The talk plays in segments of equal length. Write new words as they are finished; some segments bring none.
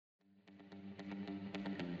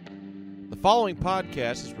following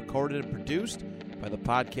podcast is recorded and produced by the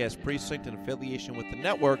Podcast Precinct in affiliation with the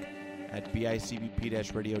network at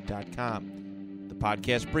bicbp-radio.com. The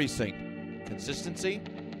Podcast Precinct. Consistency,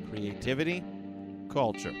 creativity,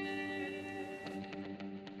 culture.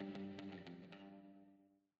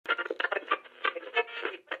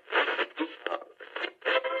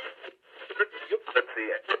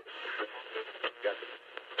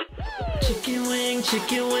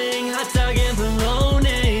 Chicken wing, hot dog and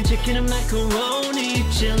bologna, chicken and macaroni,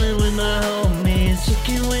 chillin' with my homies.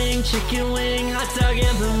 Chicken wing, hot dog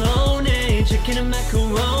and bologna, chicken and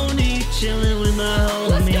macaroni, chillin' with my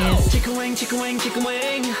homies. Chicken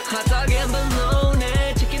wing, hot dog and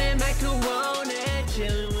bologna, chicken and macaroni,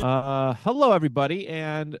 chillin' with Hello, everybody,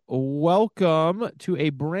 and welcome to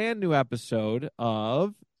a brand new episode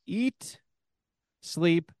of Eat,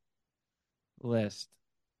 Sleep, List.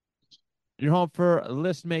 You're home for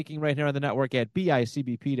list making right here on the network at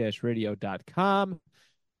bicbp-radio.com.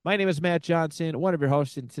 My name is Matt Johnson, one of your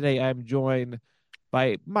hosts, and today I'm joined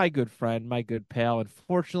by my good friend, my good pal.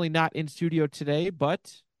 Unfortunately, not in studio today,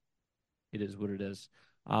 but it is what it is.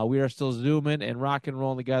 We are still zooming and rock and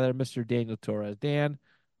rolling together. Mr. Daniel Torres. Dan,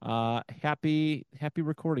 happy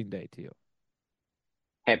recording day to you.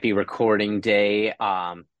 Happy recording day.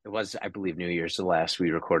 It was, I believe, New Year's the last we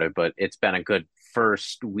recorded, but it's been a good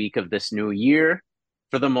first week of this new year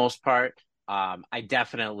for the most part. I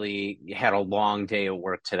definitely had a long day of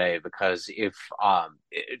work today because if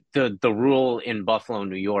the rule in Buffalo,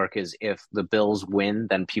 New York is if the Bills win,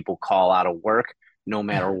 then people call out of work no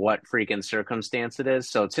matter what freaking circumstance it is.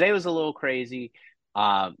 So today was a little crazy,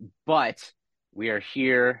 but we are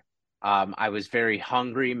here. I was very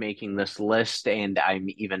hungry making this list, and I'm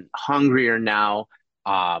even hungrier now.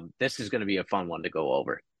 This is going to be a fun one to go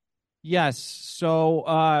over. Yes.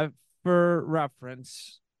 So for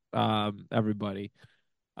reference, everybody,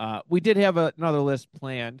 we did have another list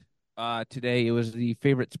planned today. It was the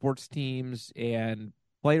favorite sports teams and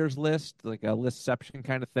players list, like a listception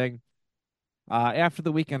kind of thing. After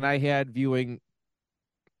the weekend I had viewing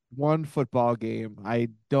one football game, I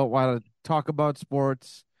don't want to talk about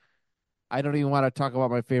sports. I don't even want to talk about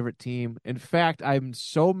my favorite team. In fact, I'm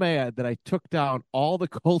so mad that I took down all the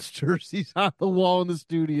Colts jerseys on the wall in the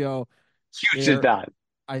studio. You did that.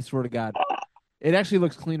 I swear to God. It actually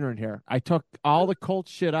looks cleaner in here. I took all the Colts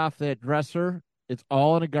shit off that dresser. It's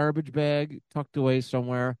all in a garbage bag, tucked away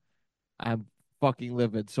somewhere. I'm fucking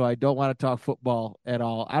livid. So I don't want to talk football at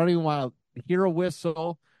all. I don't even want to hear a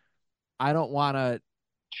whistle. I don't want to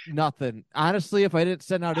nothing. Honestly, if I didn't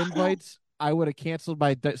send out invites, I would have canceled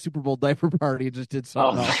my Super Bowl diaper party and just did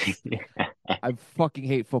something else. I fucking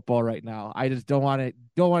hate football right now. I just don't want to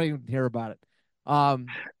even hear about it.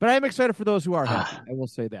 But I'm excited for those who are happy. I will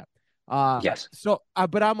say that. Yes. So,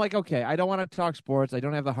 but I'm like, okay, I don't want to talk sports. I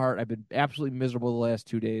don't have the heart. I've been absolutely miserable the last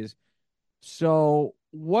 2 days. So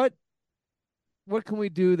what can we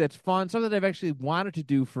do that's fun? Something that I've actually wanted to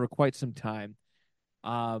do for quite some time.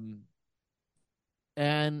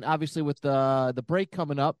 And obviously with the break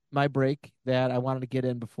coming up, my break that I wanted to get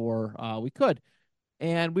in before we could.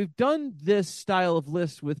 And we've done this style of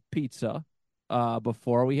list with pizza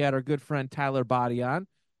before. We had our good friend Tyler Body on,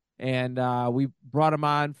 and we brought him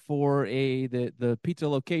on for the pizza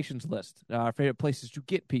locations list, our favorite places to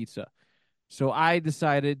get pizza. So I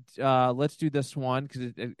decided let's do this one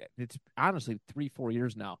because it's honestly 3-4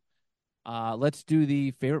 years now. Let's do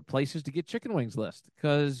the favorite places to get chicken wings list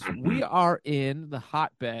because we are in the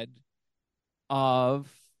hotbed of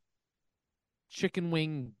chicken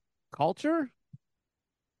wing culture.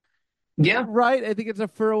 Yeah. Right. I think it's a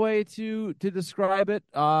fair way to describe it.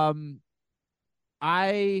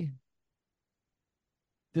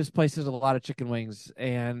 This place has a lot of chicken wings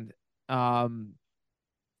and a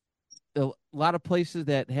lot of places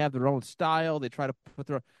that have their own style. They try to put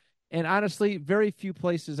their And honestly, very few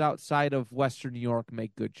places outside of Western New York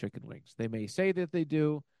make good chicken wings. They may say that they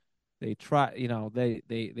do. They try,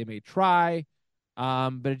 they may try,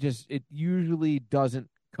 but it usually doesn't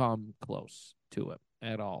come close to it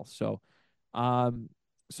at all. So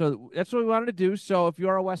that's what we wanted to do. So if you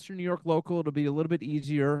are a Western New York local, it'll be a little bit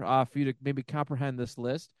easier for you to maybe comprehend this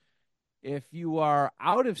list. If you are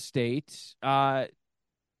out of state and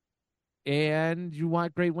you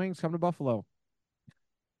want great wings, come to Buffalo.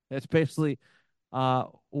 That's basically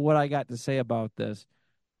what I got to say about this.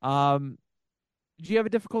 Did you have a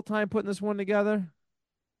difficult time putting this one together?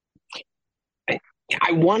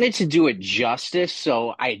 I wanted to do it justice,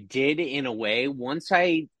 so I did in a way. Once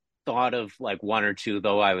I thought of like one or two,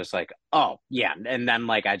 though, I was like, oh, yeah. And then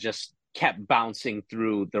like I just kept bouncing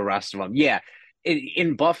through the rest of them. Yeah.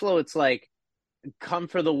 In Buffalo, it's like come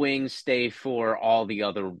for the wings, stay for all the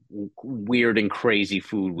other weird and crazy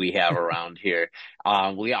food we have around here.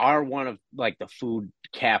 We are one of like the food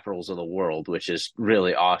capitals of the world, which is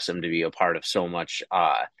really awesome to be a part of so much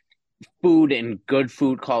food and good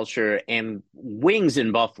food culture and wings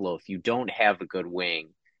in Buffalo. If you don't have a good wing,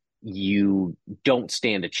 you don't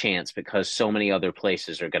stand a chance because so many other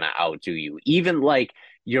places are going to outdo you. Even like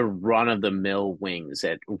your run of the mill wings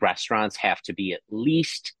at restaurants have to be at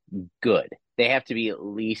least good. They have to be at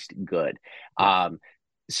least good. Yes.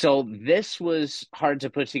 So this was hard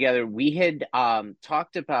to put together. We had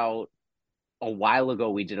talked about a while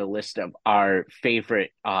ago. We did a list of our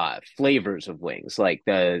favorite flavors of wings, like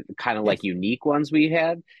the kind of like Yes. unique ones we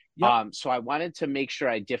had. Yep. So I wanted to make sure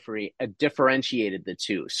I differentiated the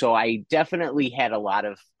two. So I definitely had a lot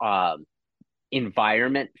of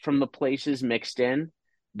environment from the places mixed in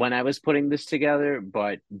when I was putting this together,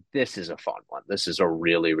 but this is a fun one. This is a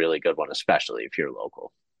really, really good one, especially if you're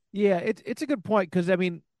local. Yeah, it's a good point because I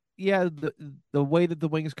mean, yeah, the way that the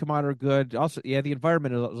wings come out are good. Also, yeah, the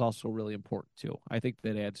environment is also really important too. I think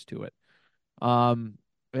that adds to it. Um,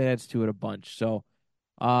 it adds to it a bunch. So,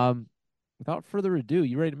 um, without further ado,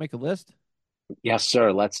 you ready to make a list? Yes,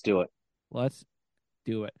 sir. Let's do it. Let's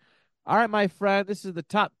do it. All right, my friend. This is the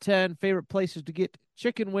top 10 favorite places to get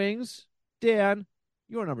chicken wings. Dan,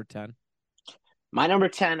 you're number 10. My number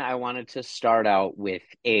 10, I wanted to start out with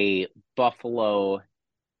a Buffalo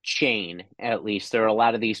chain. At least there are a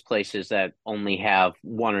lot of these places that only have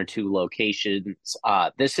one or two locations.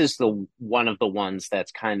 This is the one of the ones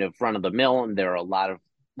that's kind of run of the mill, and there are a lot of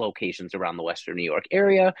locations around the Western New York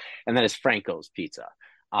area, and that is Franco's Pizza.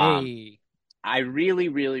 Um, Hey, I really,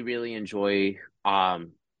 really, really enjoy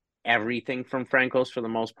everything from Franco's for the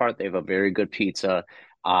most part. They have a very good pizza.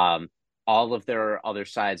 Um, all of their other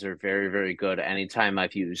sides are very, very good. Anytime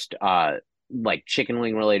I've used like chicken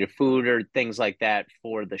wing related food or things like that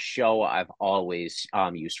for the show, I've always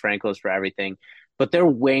used Franco's for everything. But their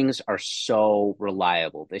wings are so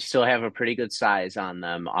reliable. They still have a pretty good size on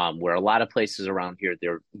them. Where a lot of places around here,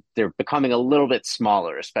 they're becoming a little bit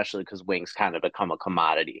smaller, especially because wings kind of become a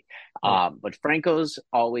commodity. right. But Franco's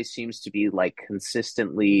always seems to be like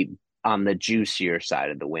consistently on the juicier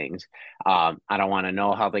side of the wings. I don't want to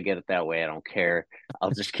know how they get it that way. I don't care.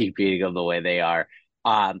 I'll just keep eating them the way they are.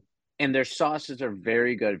 Um, and their sauces are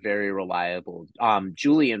very good, very reliable.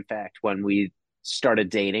 Julie, in fact, when we started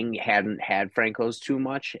dating, hadn't had Franco's too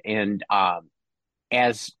much, and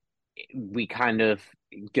as we kind of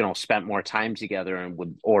spent more time together and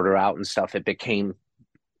would order out and stuff, it became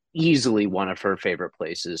easily one of her favorite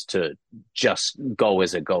places to just go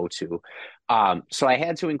as a go-to. So I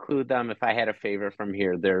had to include them if I had a favorite from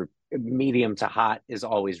here. Their medium to hot is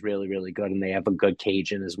always really, really good, and they have a good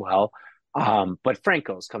Cajun as well. But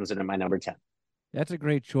Franco's comes in at my number 10. That's a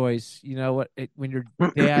great choice. You know what? When your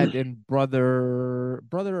dad and brother or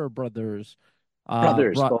brothers,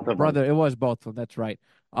 Brothers, brought both of them. brother, it was both of them. That's right.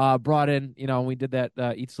 Brought in, we did that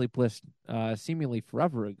Eat Sleep List seemingly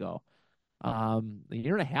forever ago, a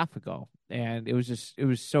year and a half ago, and it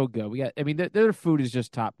was so good. I mean, their food is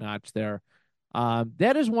just top notch there.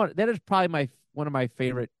 That is probably one of my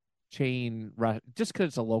favorite just because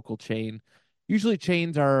it's a local chain. Usually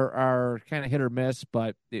chains are kind of hit or miss,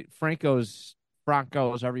 but Franco's,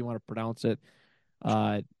 however you want to pronounce it,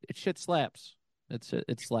 it shit slaps.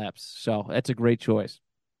 It slaps. So that's a great choice.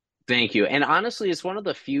 Thank you. And honestly, it's one of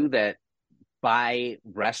the few that by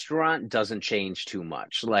restaurant doesn't change too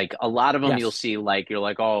much. Like a lot of them you'll Yes. see like you're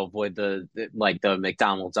like, oh, avoid like the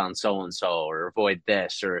McDonald's on so and so or avoid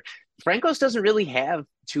this or Franco's doesn't really have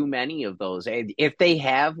too many of those. And if they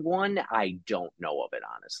have one, I don't know of it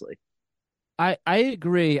honestly. I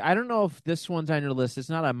agree. I don't know if this one's on your list.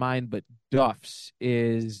 It's not on mine, but Duff's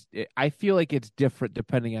is. I feel like it's different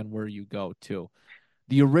depending on where you go to.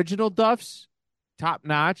 The original Duff's, top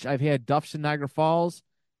notch. I've had Duff's in Niagara Falls.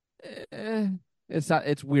 Eh, it's not.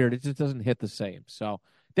 It's weird. It just doesn't hit the same. So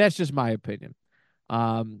that's just my opinion.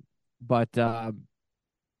 Um, but yeah.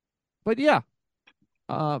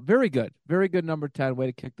 Very good. Very good number 10. Way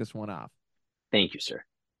to kick this one off. Thank you, sir.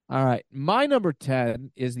 All right. My number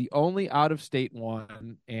 10 is the only out of state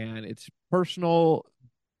one, and it's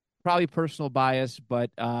probably personal bias,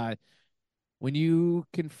 but when you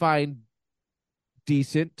can find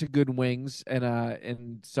decent to good wings and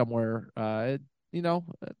in somewhere you know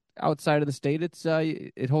outside of the state,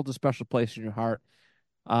 it holds a special place in your heart.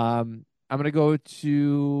 I'm gonna go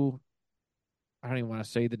to I don't even want to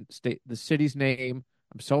say the city's name.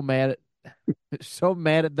 I'm so mad at so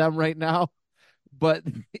mad at them right now. But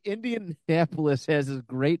Indianapolis has this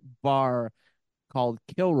great bar called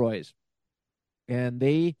Kilroy's, and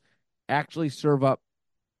they actually serve up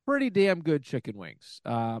pretty damn good chicken wings.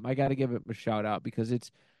 I got to give it a shout out because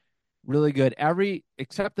it's really good. Every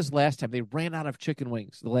except this last time, they ran out of chicken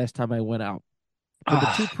wings the last time I went out. But the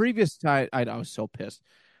two Ah, previous times, I was so pissed.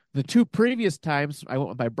 The two previous times, I went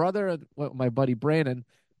with my brother and went with my buddy Brandon.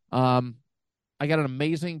 Um, I got an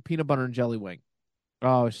amazing peanut butter and jelly wing.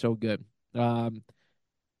 Oh, it's so good. Um,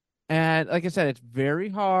 and like I said, it's very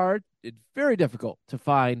hard. It's very difficult to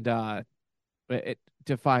find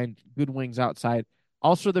to find good wings outside.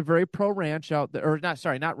 Also, they're very pro ranch out there, or not.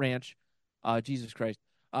 Sorry, not ranch. Jesus Christ.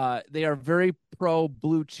 They are very pro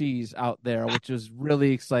blue cheese out there, which is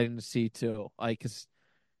really exciting to see too. Like, 'cause,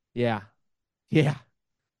 yeah, yeah,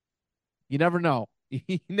 you never know.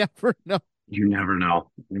 You never know. you never know.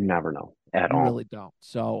 You never know at You all. really don't.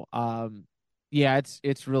 So, yeah,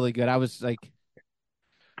 it's really good. I was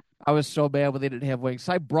so bad when they didn't have wings.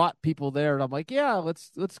 So I brought people there, and I'm like, "Yeah, let's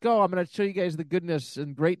go. I'm gonna show you guys the goodness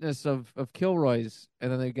and greatness of Kilroy's." And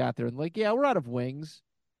then they got there and like, "Yeah, we're out of wings."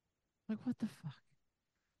 I'm like, what the fuck?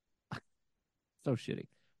 So shitty.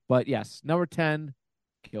 But yes, number 10,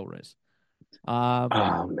 Kilroy's. Um,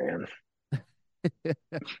 Oh man.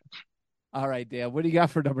 all right, Dan, what do you got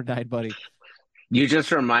for number 9, buddy? You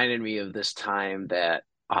just reminded me of this time that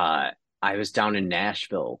I was down in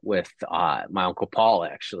Nashville with my Uncle Paul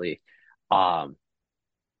actually. Um,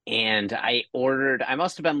 and I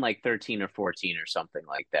must have been like 13 or 14 or something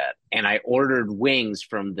like that. And I ordered wings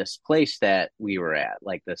from this place that we were at,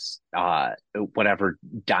 like this whatever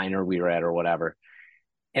diner we were at or whatever.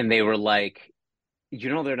 And they were like,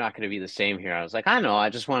 they're not going to be the same here. I was like, I know, I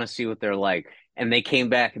just want to see what they're like. And they came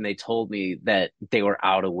back and they told me that they were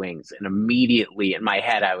out of wings. And immediately in my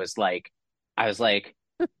head, I was like,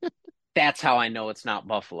 that's how I know it's not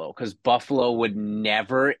Buffalo, because Buffalo would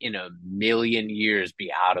never in a million years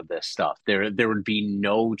be out of this stuff. There would be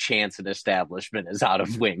no chance an establishment is out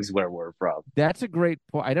of wings where we're from. That's a great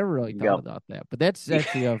point. I never really thought Yep. about that, but that's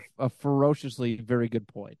actually a ferociously very good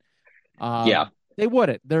point. Yeah. They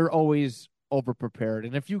wouldn't. They're always over prepared,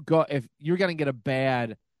 and if you're gonna get a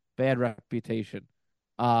bad reputation,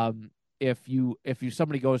 if you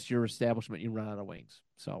somebody goes to your establishment, you run out of wings.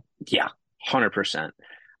 So Yeah. 100%.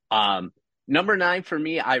 Um, Number nine for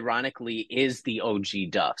me, ironically, is the OG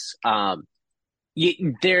Duffs.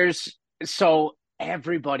 There's so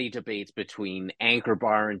everybody debates between Anchor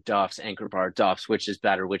Bar and Duffs, Anchor Bar Duffs, which is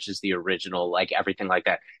better, which is the original, like everything like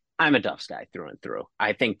that. I'm a Duffs guy through and through.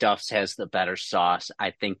 I think Duffs has the better sauce.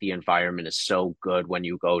 I think the environment is so good when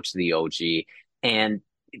you go to the OG, and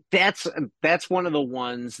that's that's one of the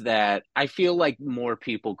ones that I feel like more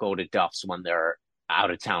people go to Duffs when they're out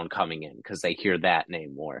of town coming in because they hear that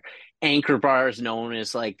name more. Anchor Bar is known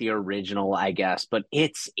as like the original, I guess, but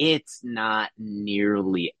it's not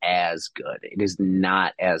nearly as good. It is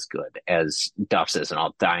not as good as Duff's is, and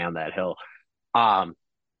I'll die on that hill. Um,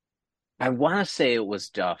 I want to say it was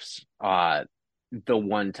Duff's the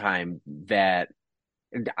one time that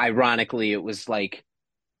ironically it was like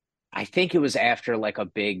I think it was after like a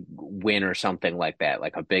big win or something like that,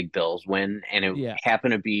 like a big Bills win, and it yeah,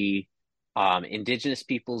 happened to be Indigenous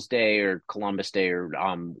Peoples Day or Columbus Day or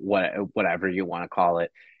whatever you want to call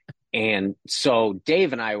it. And so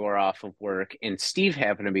Dave and I were off of work, and Steve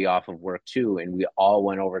happened to be off of work too, and we all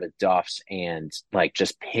went over to Duff's and like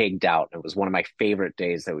just pigged out. It was one of my favorite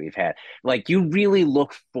days that we've had. Like you really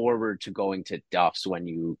look forward to going to Duff's when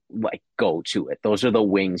you like go to it. Those are the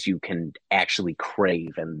wings you can actually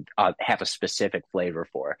crave and have a specific flavor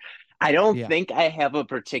for. I don't yeah. think I have a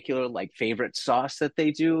particular like favorite sauce that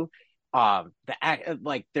they do.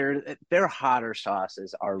 Like their hotter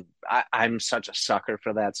sauces are I'm such a sucker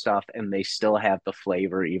for that stuff, and they still have the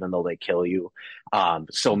flavor even though they kill you.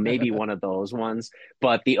 So maybe one of those ones,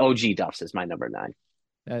 but the OG Duffs is my number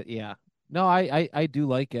nine. Yeah. No, I do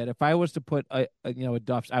like it. If I was to put a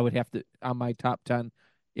Duff's, I would have to on my top 10.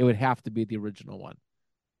 It would have to be the original one.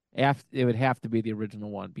 It would have to be the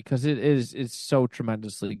original one because it's so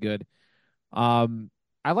tremendously good. Um,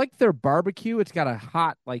 I like their barbecue. It's got a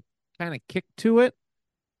hot like kind of kick to it.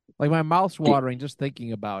 Like my mouth's watering just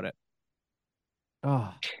thinking about it.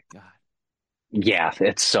 Oh God. Yeah,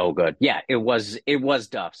 it's so good. Yeah, it was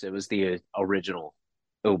Duff's. It was the original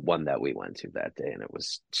one that we went to that day, and it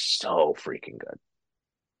was so freaking good.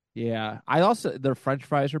 Yeah. I also their French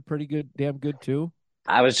fries are pretty good, damn good too.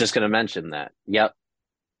 I was just gonna mention that. Yep.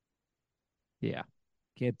 Yeah.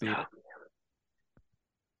 Can't beat it.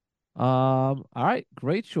 All right,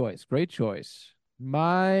 great choice. Great choice.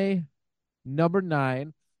 My number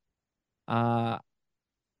 9, uh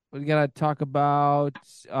we gotta talk about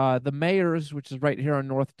the Mayor's, which is right here in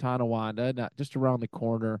North Tonawanda, not just around the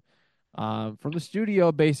corner. From the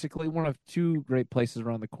studio, basically one of two great places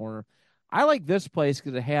around the corner. I like this place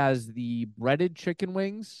because it has the breaded chicken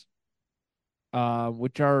wings,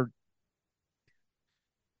 which are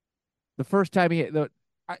the first time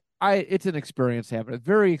it's an experience having it.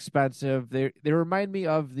 Very expensive. They remind me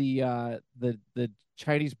of the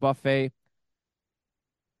Chinese buffet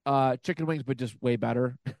chicken wings, but just way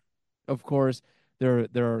better. Of course,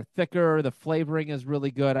 they're thicker. The flavoring is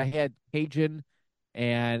really good. I had Cajun,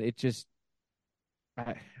 and it just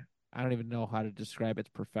I, I don't even know how to describe its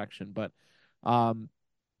perfection, but um,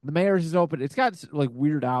 the Mayor's is open. It's got like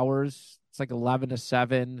weird hours. It's like 11 to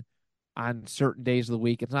 7 on certain days of the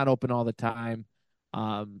week. It's not open all the time.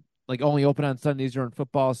 Like only open on Sundays during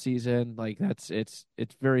football season. Like it's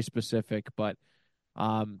very specific,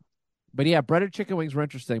 um, but yeah, breaded chicken wings were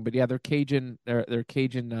interesting. But yeah, their Cajun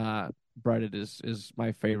breaded is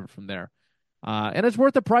my favorite from there. And it's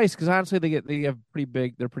worth the price because honestly, they're pretty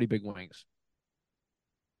big wings.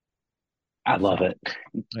 I love So it.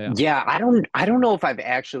 yeah, Yeah, I don't know if I've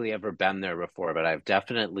actually ever been there before, but I've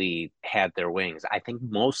definitely had their wings. I think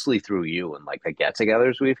mostly through you and like the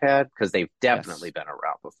get-togethers we've had because they've definitely yes, been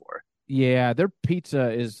around before. yeah. Their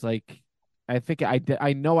pizza is like,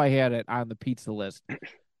 I know I had it on the pizza list because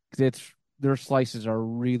it's their slices are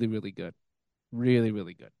really really good, really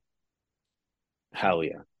really good. Hell So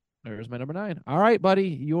yeah. there's my number 9. All right, buddy,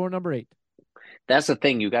 your number 8. That's the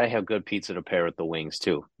thing. You got to have good pizza to pair with the wings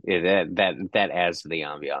too. Yeah, that adds to the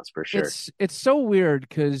ambiance for sure. It's so weird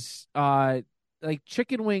because like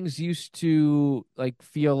chicken wings used to like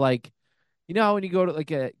feel like when you go to like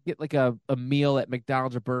get like a meal at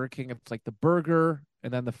McDonald's or Burger King, it's like the burger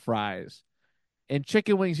and then the fries. And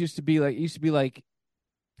chicken wings used to be like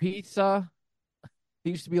pizza. It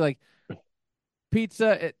used to be like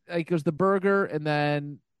pizza, like it was the burger and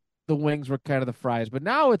then the wings were kind of the fries. But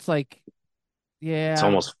now it's like, It's yeah,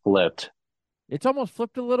 almost flipped. it's almost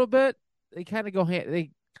flipped a little bit. They kind of go hand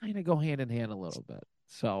in hand a little bit.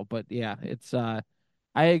 So, but yeah, it's I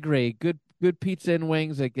agree. Good pizza and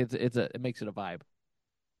wings, it makes it a vibe.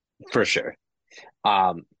 For sure.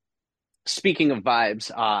 Um, Speaking of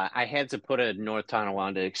vibes, I had to put a North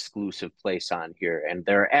Tonawanda exclusive place on here, and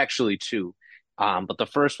there are actually two. But the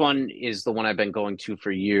first one is the one I've been going to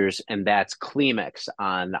for years, and that's Kleenex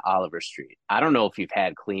on Oliver Street. I don't know if you've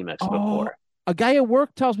had Kleenex Oh, before. a guy at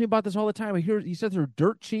work tells me about this all the time. He says they're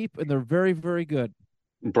dirt cheap and they're very, very good.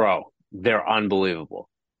 Bro, they're unbelievable.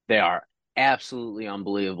 They are absolutely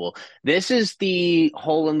unbelievable. This is the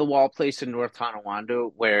hole in the wall place in North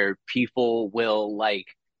Tonawanda where people will like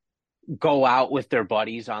go out with their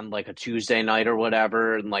buddies on like a Tuesday night or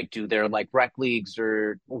whatever and like do their like rec leagues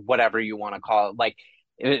or whatever you want to call it. Like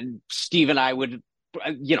Steve and I would,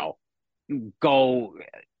 you know, go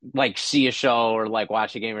like see a show or like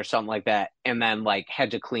watch a game or something like that, and then like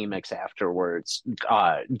head to Clemix afterwards.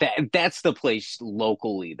 That's the place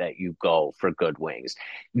locally that you go for good wings.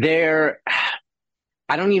 They're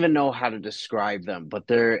I don't even know how to describe them, but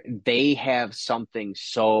they have something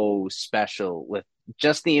so special with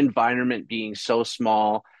just the environment being so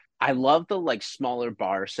small. I love the like smaller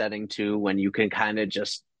bar setting too, when you can kind of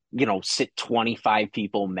just, sit 25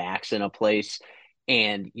 people max in a place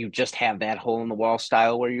and you just have that hole in the wall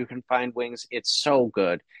style where you can find wings. It's so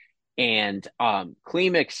good. And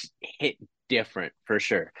Clemix hit different for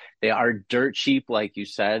sure. They are dirt cheap, like you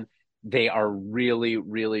said. They are really,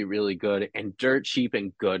 really, really good. And dirt cheap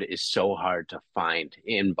and good is so hard to find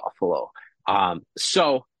in Buffalo.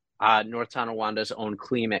 North Tonawanda's own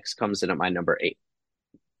Clemix comes in at my number 8.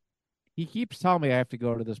 He keeps telling me I have to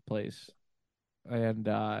go to this place, and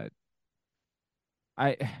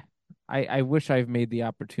I, I wish I've made the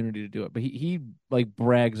opportunity to do it. But he like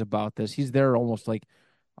brags about this. He's there almost like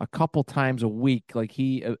a couple times a week. Like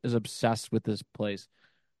he is obsessed with this place.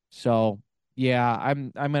 So yeah,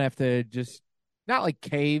 I'm gonna have to just not like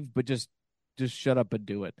cave, but just shut up and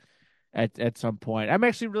do it at some point. I'm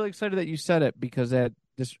actually really excited that you said it because that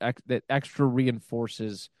extra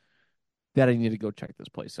reinforces that I need to go check this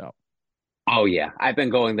place out. Oh yeah, I've been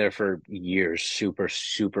going there for years. Super,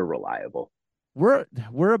 super reliable.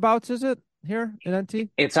 Whereabouts is it here in NT?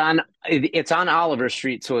 It's on Oliver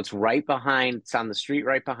Street, so it's right behind. It's on the street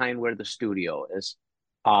right behind where the studio is.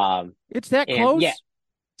 Um, It's that and yeah, close?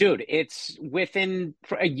 dude, it's within.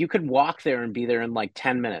 You could walk there and be there in like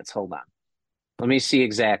 10 minutes. Hold on, let me see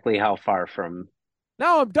exactly how far from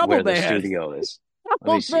Now I'm double where the mad. studio is.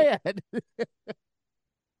 Let me Double see. mad.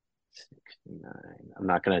 69. I'm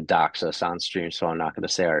not going to dox us on stream, so I'm not going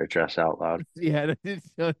to say our address out loud. Yeah.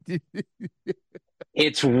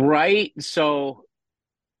 It's right. So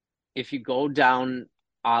if you go down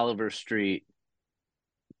Oliver Street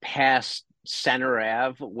past Center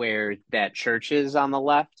Ave, where that church is on the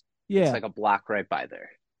left, it's Yeah. like a block right by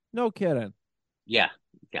there. No kidding. Yeah,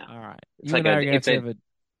 yeah. All right. It's You like and I are gonna have it's to a. have a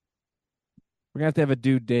we're gonna have to have a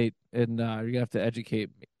due date, and you're gonna have to educate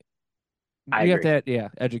me. I You have agree. to, yeah,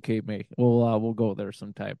 educate me. We'll go there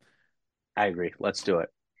sometime. I agree. Let's do it.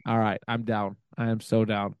 All right, I'm down. I am so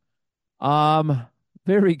down. Um,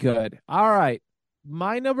 very good. All right,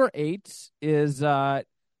 my number eight is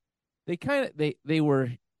they kind of they were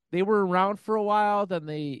around for a while.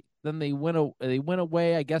 They went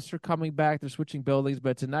away. I guess they're coming back. They're switching buildings,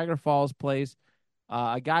 but it's a Niagara Falls place.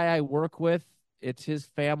 A guy I work with. It's his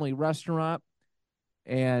family restaurant,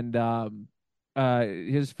 and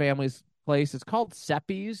his family's place. It's called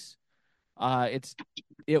Seppi's.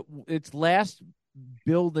 Its last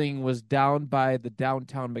building was down by the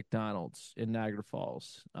downtown McDonald's in Niagara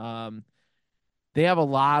Falls. They have a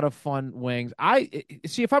lot of fun wings. I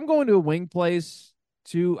see if I'm going to a wing place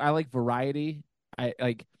too, I like variety. I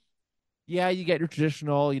like yeah, you get your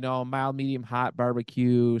traditional, mild, medium, hot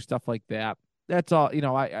barbecue, stuff like that. That's all,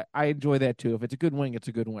 I enjoy that too. If it's a good wing, it's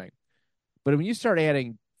a good wing. But when you start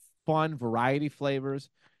adding fun variety flavors,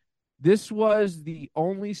 this was the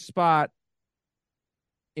only spot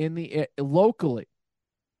in the locally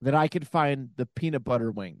that I could find the peanut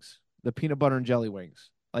butter wings, the peanut butter and jelly wings,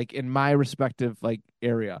 like in my respective like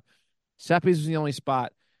area. Seppi's was the only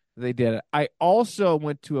spot they did it. I also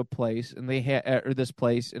went to a place and they had or this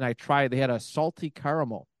place and I tried. They had a salty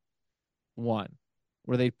caramel one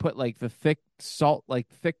where they put like the thick salt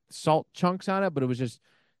chunks on it, but it was just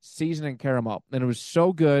seasoning caramel, and it was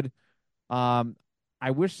so good. Um, I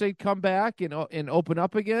wish they'd come back and open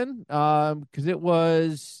up again. Because it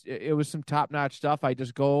was some top notch stuff. I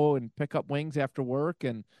just go and pick up wings after work,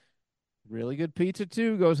 and really good pizza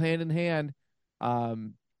too goes hand in hand.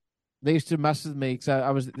 Um, they used to mess with me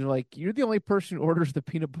because they're like, you're the only person who orders the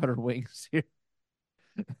peanut butter wings here.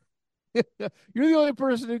 You're the only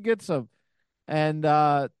person who gets them, and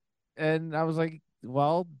I was like,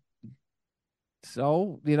 well,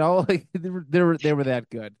 so like they were that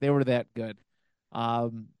good. They were that good.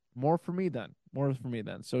 More for me then. More for me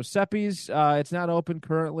then. So Seppi's, it's not open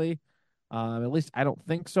currently. At least I don't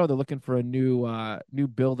think so. They're looking for a new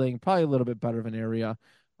building, probably a little bit better of an area.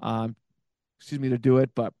 Um, excuse me to do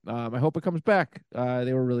it, but I hope it comes back.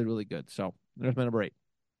 They were really really good. So there's my number eight.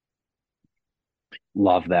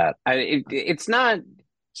 Love that. It's not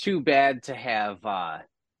too bad to have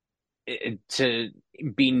to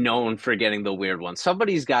be known for getting the weird ones.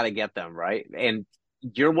 Somebody's got to get them, right? And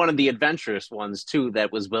you're one of the adventurous ones too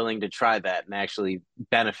that was willing to try that and actually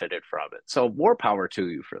benefited from it. So more power to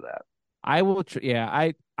you for that. I will.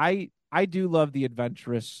 Yeah, I do love the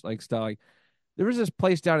adventurous like style. Like there was this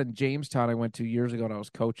place down in Jamestown I went to years ago when I was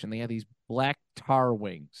coaching. They had these black tar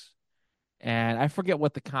wings, and I forget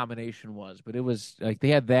what the combination was, but it was like they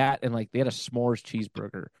had that and like they had a s'mores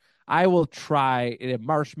cheeseburger. I will try it had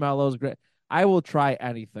marshmallows. I will try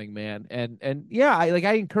anything, man. And yeah, I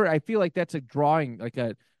encourage. I feel like that's a drawing, like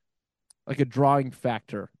a drawing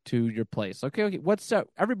factor to your place. Okay, what's up?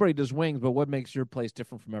 Everybody does wings, but what makes your place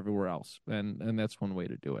different from everywhere else? And that's one way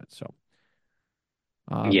to do it. So,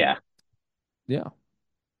 um, Yeah, yeah.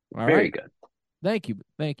 All very right. good. Thank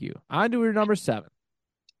you. On to your number seven.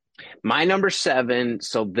 My number seven.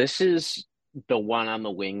 So this is the one on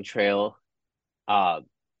the wing trail uh,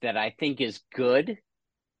 that I think is good.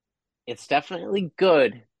 It's definitely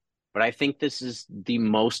good, but I think this is the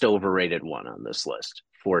most overrated one on this list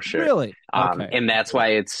for sure. Really? Okay. And Let's hear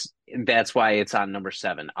it. that's why it's on number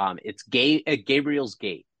seven. It's Gabriel's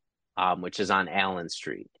Gate, which is on Allen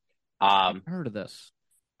Street. I've Um, heard of this.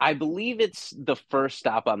 I believe it's the first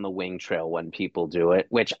stop on the wing trail when people do it,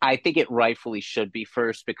 which I think it rightfully should be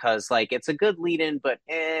first because like it's a good lead in, but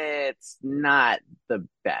it's not the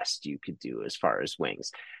best you could do as far as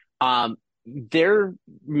wings. Their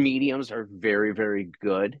mediums are very, very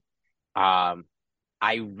good. Um,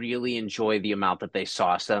 I really enjoy the amount that they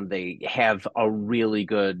sauce them. They have a really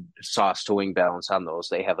good sauce to wing balance on those.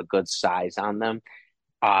 They have a good size on them.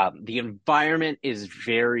 The environment is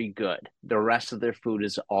very good. The rest of their food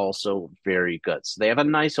is also very good. So they have a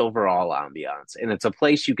nice overall ambiance, and it's a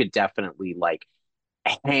place you could definitely like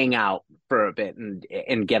hang out for a bit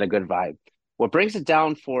and get a good vibe. What brings it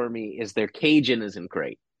down for me is their Cajun isn't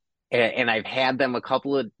great. And I've had them a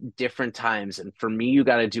couple of different times. And for me, you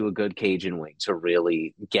got to do a good Cajun wing to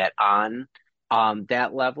really get on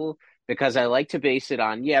that level because I like to base it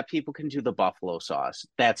on, yeah, people can do the buffalo sauce.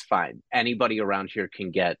 That's fine. Anybody around here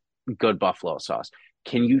can get good buffalo sauce.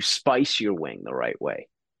 Can you spice your wing the right way?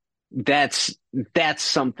 That's that's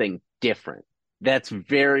something different. That's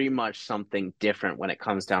very much something different when it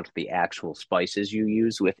comes down to the actual spices you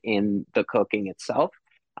use within the cooking itself.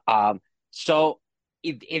 So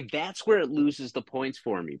if that's where it loses the points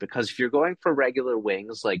for me, because if you're going for regular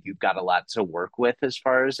wings, like you've got a lot to work with as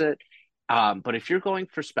far as it. But if you're going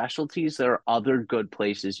for specialties, there are other good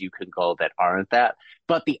places you can go that aren't that.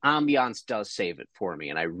 But the ambiance does save it for me,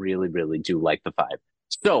 and I really, really do like the vibe.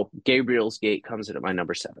 So Gabriel's Gate comes in at my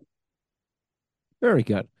number seven. Very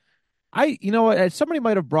good. You know what? Somebody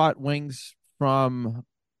might have brought wings from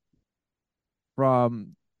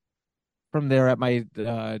from there at my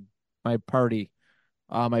party,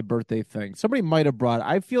 my birthday thing. Somebody might have brought.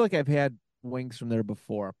 I feel like I've had wings from there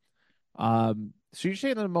before. So you're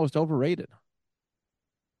saying they're the most overrated?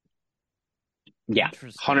 Yeah,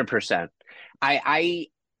 Interesting. 100%. I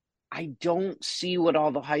I don't see what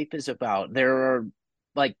all the hype is about. There are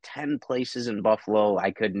like 10 places in Buffalo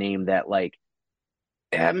I could name that like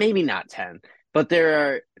maybe not 10, but there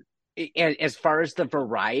are as far as the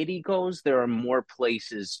variety goes, there are more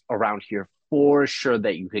places around here for sure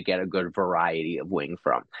that you could get a good variety of wing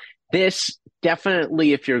from. This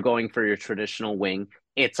definitely, if you're going for your traditional wing,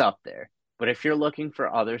 it's up there. But if you're looking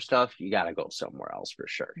for other stuff, you got to go somewhere else for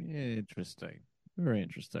sure. Interesting. Very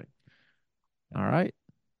interesting. All right.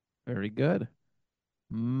 Very good.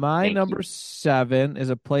 My Thank number you. seven is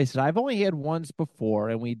a place that I've only had once before,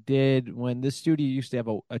 and we did when this studio used to have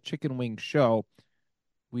a chicken wing show.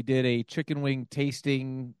 We did a chicken wing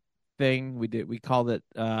tasting thing. We called it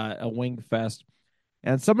a wing fest,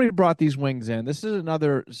 and somebody brought these wings in. This is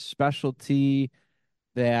another specialty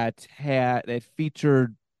that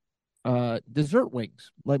featured dessert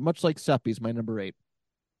wings, like much like Seppi's, my number eight.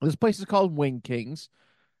 This place is called Wing Kings.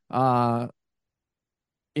 Uh,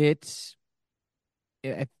 it's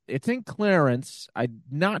it's in Clarence. I'm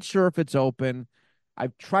not sure if it's open.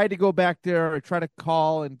 I've tried to go back there. I try to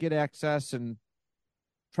call and get access and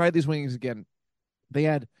try these wings again. They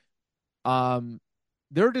had um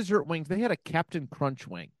their dessert wings. They had a Captain Crunch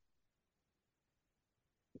wing.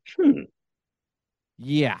 Hmm.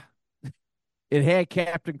 Yeah, it had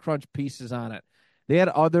Captain Crunch pieces on it. They had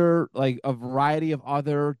other like a variety of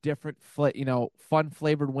other different fun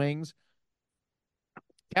flavored wings.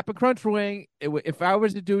 Cap'n Crunch wing. If I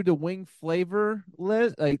was to do the wing flavor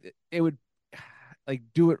list, like it would, like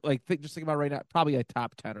do it like just think about it right now, probably a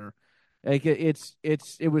top tenner. Like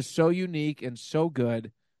it was so unique and so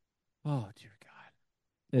good. Oh dear God,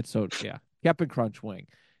 it's so yeah. Cap'n Crunch wing.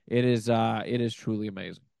 It is truly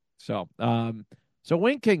amazing. So so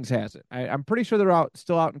Wing Kings has it. I'm pretty sure they're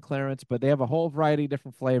still out in Clarence, but they have a whole variety of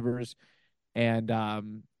different flavors. And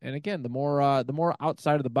again, the more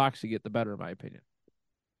outside of the box you get, the better, in my opinion.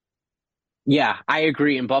 Yeah, I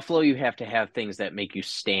agree. In Buffalo, you have to have things that make you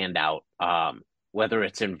stand out, whether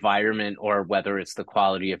it's environment or whether it's the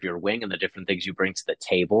quality of your wing and the different things you bring to the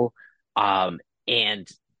table. And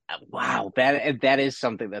wow, that is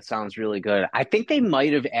something that sounds really good. I think they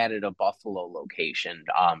might have added a Buffalo location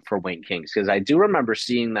for Wing Kings because I do remember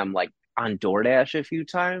seeing them like on DoorDash a few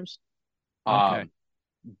times. Okay. Um,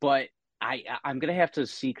 but I'm gonna have to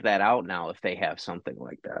seek that out now if they have something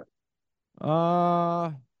like that.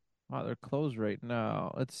 Wow, they're closed right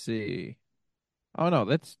now. Let's see. Oh no,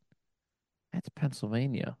 that's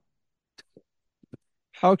Pennsylvania.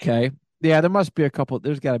 Okay. Yeah, there must be a couple.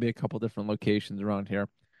 There's got to be a couple different locations around here.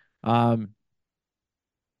 Um,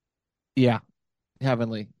 yeah,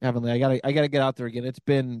 heavenly, heavenly. I gotta get out there again. It's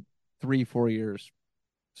been 3, 4 years.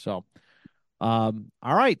 So, all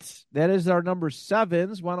right, that is our number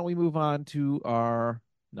sevens. Why don't we move on to our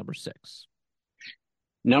number six?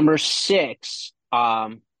 Number six,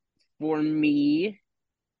 for me,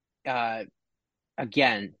 uh,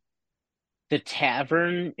 again, the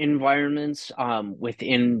tavern environments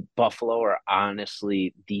within Buffalo are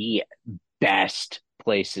honestly the best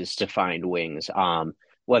places to find wings.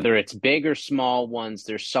 Whether it's big or small ones,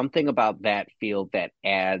 there's something about that field that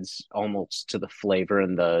adds almost to the flavor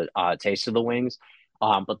and the taste of the wings.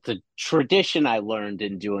 But the tradition I learned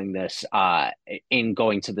in doing this, in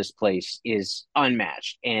going to this place, is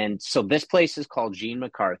unmatched. And so this place is called Gene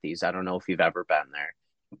McCarthy's. I don't know if you've ever been there.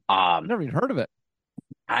 I've Um, never even heard of it.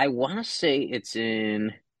 I want to say it's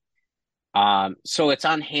in so it's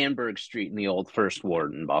on Hamburg Street in the old First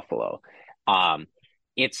Ward in Buffalo. Um,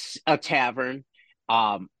 it's a tavern.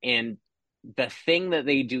 And the thing that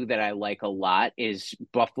they do that I like a lot is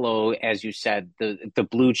Buffalo, as you said, the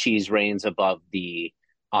blue cheese reigns above the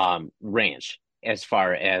ranch as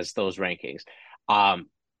far as those rankings. Um,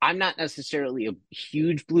 I'm not necessarily a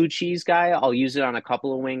huge blue cheese guy. I'll use it on a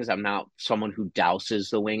couple of wings. I'm not someone who douses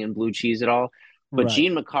the wing in blue cheese at all. But Right.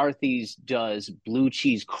 Gene McCarthy's does blue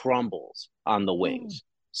cheese crumbles on the Ooh. wings.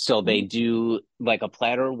 So they do like a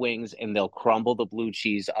platter of wings and they'll crumble the blue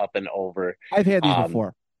cheese up and over. I've had these Um,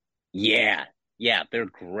 before. yeah, Yeah, they're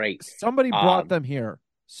great. Somebody brought Um, them here.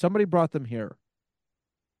 Somebody brought them here.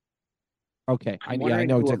 Okay, I'm yeah, I wondering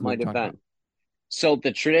know who it exactly what might you're have talking about. been. So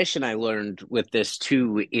the tradition I learned with this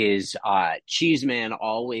too is Cheeseman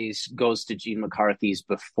always goes to Gene McCarthy's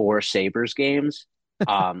before Sabres games,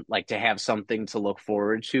 like to have something to look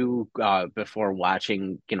forward to before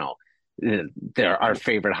watching, their our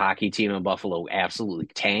favorite hockey team in Buffalo absolutely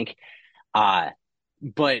tank. Uh,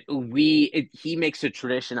 but he makes a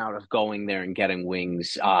tradition out of going there and getting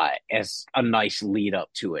wings as a nice lead up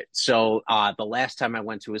to it. So the last time I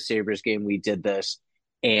went to a Sabres game, we did this,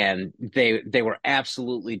 and they were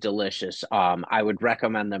absolutely delicious. I would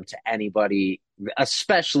recommend them to anybody,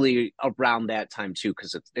 especially around that time too,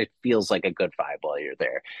 because it feels like a good vibe while you're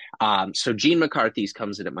there. So Gene McCarthy's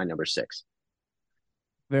comes in at my number six.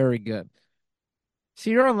 Very good. See,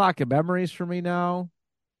 you're unlocking memories for me now.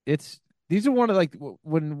 It's these are one of like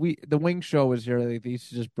when the wing show was here. They used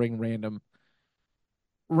to just bring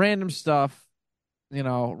random stuff,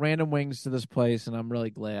 random wings to this place, and I'm really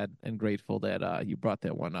glad and grateful that you brought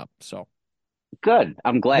that one up. So Good.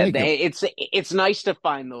 I'm glad. thank you. It's nice to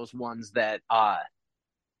find those ones that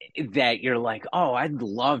you're like, oh, I'd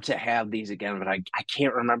love to have these again, but I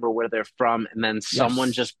can't remember where they're from. And then someone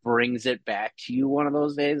Yes. just brings it back to you one of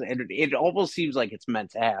those days. And it almost seems like it's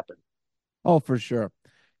meant to happen. Oh, for sure.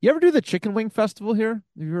 You ever do the chicken wing festival here?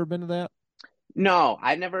 Have you ever been to that? No,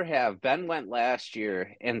 I never have. Ben went last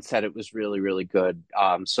year and said it was really, really good.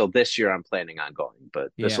 So this year I'm planning on going,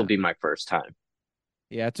 but this will Yeah. be my first time.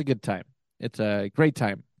 Yeah, it's a good time. It's a great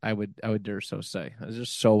time. I would dare so say. There's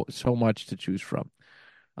just so much to choose from.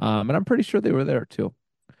 And I'm pretty sure they were there too.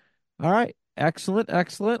 All right. Excellent,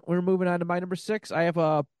 excellent. We're moving on to my number six. I have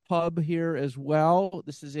a pub here as well.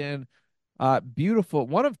 This is in beautiful,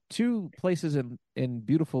 one of two places in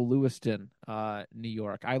beautiful Lewiston, New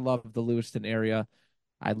York. I love the Lewiston area.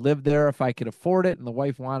 I lived there if I could afford it and the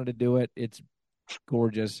wife wanted to do it. It's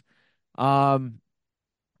gorgeous. Um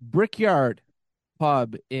Brickyard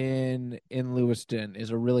Pub in Lewiston is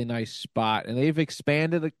a really nice spot, and they've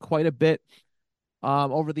expanded it quite a bit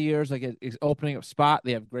over the years. Like it's opening up spot.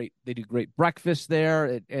 They do great breakfast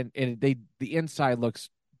there, and the inside looks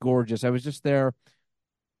gorgeous. I was just there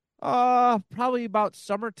probably about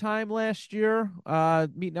summertime last year,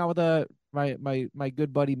 meeting out with my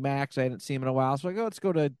good buddy Max. I hadn't seen him in a while, so I go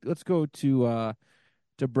let's go to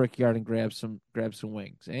Brickyard and grab some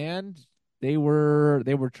wings, and they were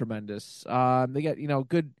tremendous. They got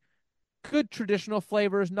good traditional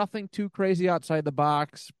flavors, nothing too crazy outside the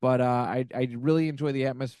box, but I really enjoy the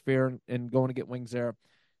atmosphere and going to get wings there,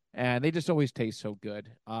 and they just always taste so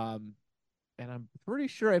good. And I'm pretty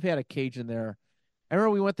sure I've had a Cajun there. I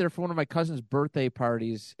remember we went there for one of my cousin's birthday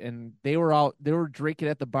parties, and they were drinking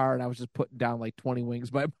at the bar, and I was just putting down like 20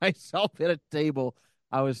 wings by myself at a table.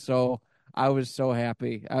 I was so I was so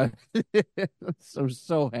happy.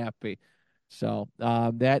 So happy. So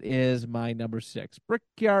that is my number six.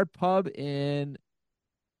 Brickyard Pub in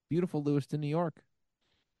beautiful Lewiston, New York.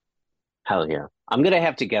 Hell yeah. I'm gonna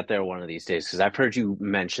have to get there one of these days because I've heard you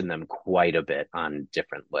mention them quite a bit on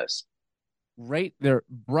different lists. Great. Their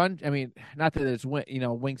brunch. I mean, not that it's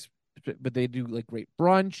wings, but they do like great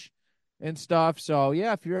brunch and stuff. So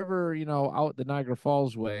yeah, if you're ever out the Niagara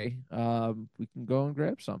Falls way, we can go and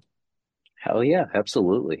grab some. Hell yeah,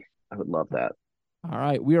 absolutely. I would love that. All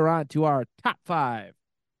right, we are on to our top five.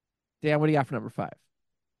 Dan, what do you got for number five?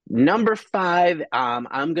 Number five,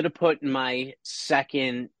 I'm gonna put my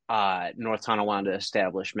second North Tonawanda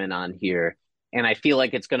establishment on here, and I feel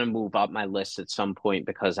like it's gonna move up my list at some point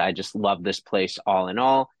because I just love this place all in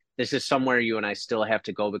all. This is somewhere you and I still have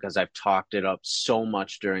to go because I've talked it up so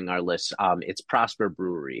much during our list. It's Prosper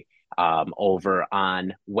Brewery over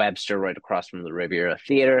on Webster, right across from the Riviera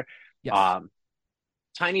Theater. Yes. Um,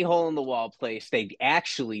 tiny hole in the wall place. They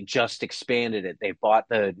actually just expanded it. They bought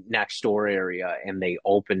the next door area and they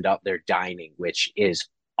opened up their dining, which is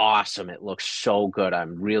awesome. It looks so good.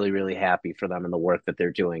 I'm really, really happy for them and the work that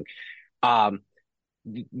they're doing. Um,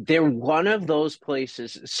 they're one of those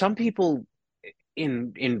places. Some people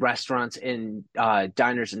in restaurants, in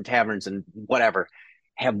diners and taverns and whatever,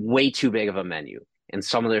 have way too big of a menu, and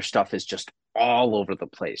some of their stuff is just all over the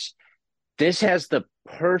place. This has the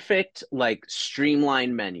perfect like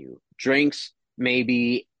streamlined menu. Drinks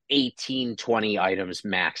maybe 18, 20 items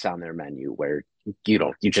max on their menu where you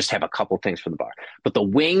just have a couple things for the bar. But the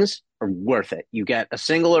wings are worth it. You get a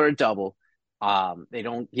single or a double. They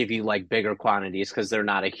don't give you like bigger quantities because they're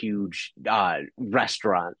not a huge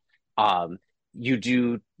restaurant. You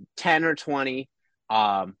do 10 or 20.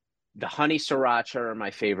 The honey sriracha are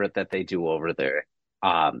my favorite that they do over there.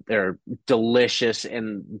 They're delicious,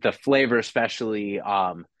 and the flavor, especially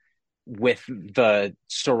with the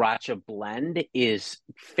sriracha blend is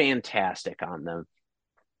fantastic on them.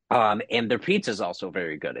 And their pizza is also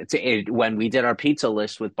very good. When we did our pizza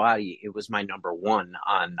list with Body, it was my number one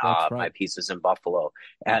on That's my right. pizzas in Buffalo.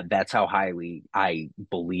 That's how highly I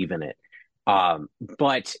believe in it.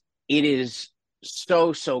 But it is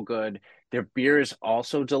so good. Their beer is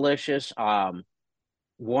also delicious.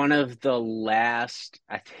 One of the last,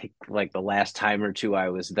 I think, like the last time or two I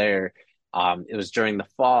was there, it was during the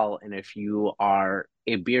fall. And if you are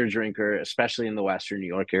a beer drinker, especially in the Western New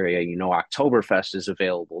York area, you know, Oktoberfest is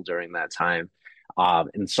available during that time.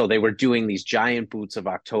 And so they were doing these giant boots of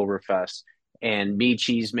Oktoberfest, and me,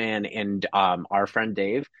 Cheeseman, and our friend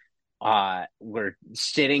Dave were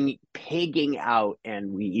sitting pigging out,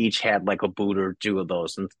 and we each had like a boot or two of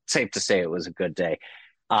those. And safe to say it was a good day.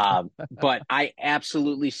 But I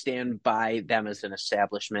absolutely stand by them as an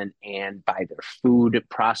establishment and by their food.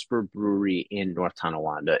 Prosper Brewery in North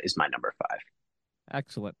Tonawanda is my number five.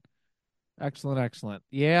 Excellent. Excellent. Excellent.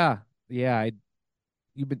 Yeah. Yeah.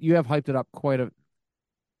 You have hyped it up quite a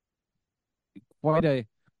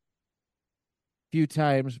few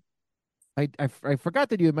times. I forgot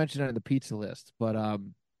that you had mentioned it on the pizza list, but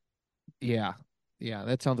yeah. Yeah,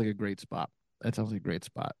 that sounds like a great spot. That sounds like a great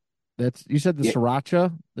spot. That's you said the Yeah,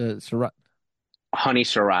 sriracha? The sriracha. honey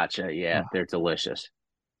sriracha. Yeah, Oh, they're delicious.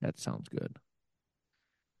 that sounds good.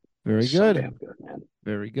 Very So good. damn good, man.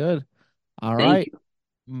 Very good. All Thank right. you.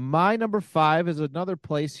 My number five is another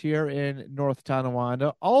place here in North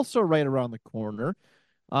Tonawanda, also right around the corner.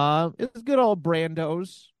 It's good old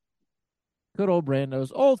Brando's. Good old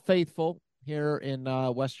Brando's. Old Faithful here in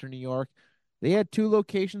Western New York. They had two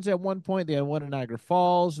locations at one point. They had one in Niagara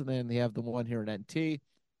Falls, and then they have the one here in NT.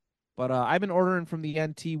 But I've been ordering from the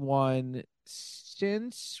NT one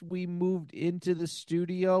since we moved into the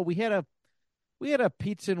studio. We had a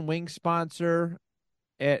pizza and wing sponsor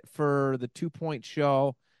for the 2 Point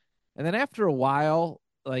show. And then after a while,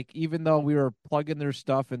 like even though we were plugging their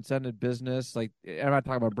stuff and sending business, like I'm not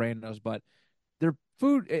talking about Brando's, but their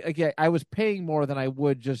food again, I was paying more than I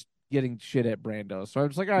would just getting shit at Brando's. So I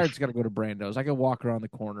was like, all right, I just gotta go to Brando's. I can walk around the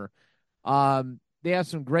corner. They have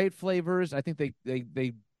some great flavors. I think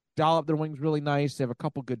they dollop their wings really nice. They have a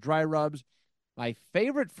couple good dry rubs. My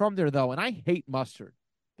favorite from there though, and I hate mustard,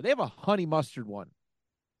 but they have a honey mustard one.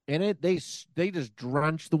 And they just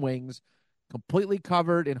drench the wings completely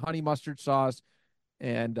covered in honey mustard sauce,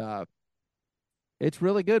 and it's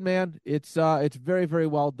really good, man. It's very very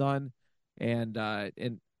well done, and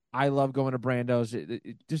I love going to Brando's.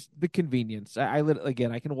 Just the convenience.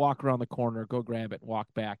 Again, I can walk around the corner, go grab it, and walk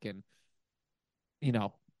back in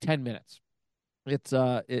 10 minutes.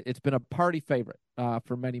 It's been a party favorite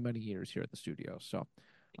for many many years here at the studio. So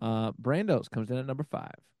Brando's comes in at number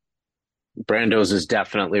five. Brando's is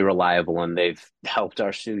definitely reliable, and they've helped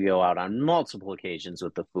our studio out on multiple occasions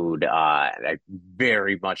with the food. I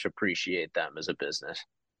very much appreciate them as a business.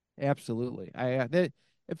 Absolutely.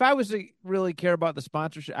 If I was to really care about the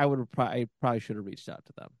sponsorship, I probably should have reached out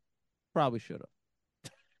to them. Probably should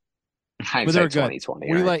have. But they're Hindsight good.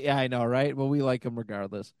 2020, right? Yeah, I know, right? But we like them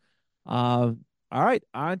regardless. All right,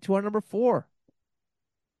 on to our number four.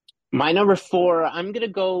 My number four, I'm gonna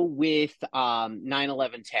go with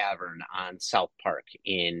 9/11 Tavern on South Park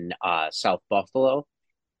in South Buffalo.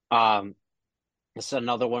 Um, it's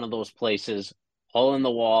another one of those places, hole in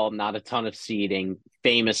the wall, not a ton of seating,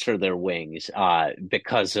 famous for their wings,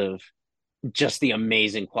 because of just the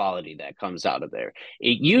amazing quality that comes out of there.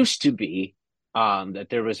 It used to be that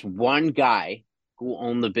there was one guy who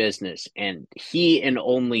owned the business, and he and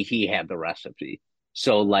only he had the recipe.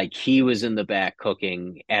 So, like, he was in the back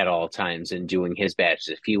cooking at all times and doing his batches.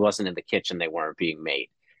 If he wasn't in the kitchen, they weren't being made.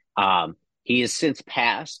 He has since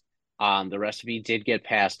passed. The recipe did get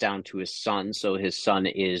passed down to his son, so his son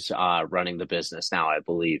is running the business now, I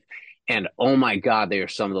believe. And oh my God, they are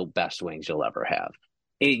some of the best wings you'll ever have.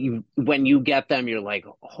 When you get them, you're like,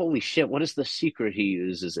 holy shit, what is the secret he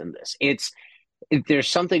uses in this? There's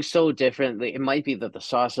something so different. It might be that the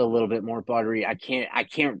sauce is a little bit more buttery. I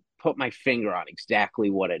can't put my finger on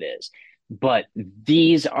exactly what it is, but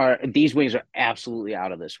these wings are absolutely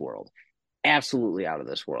out of this world. Absolutely out of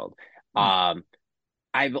this world. Hmm. Um,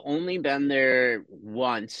 I've only been there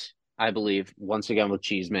once, I believe, once again with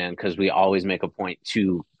Cheeseman, because we always make a point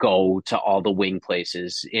to go to all the wing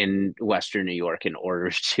places in Western New York in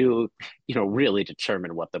order to, really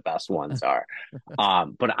determine what the best ones are.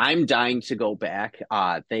 But I'm dying to go back.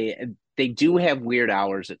 They do have weird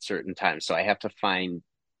hours at certain times, so I have to find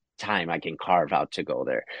time I can carve out to go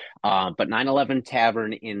there. But 9/11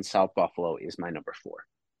 Tavern in South Buffalo is my number four.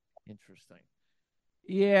 Interesting.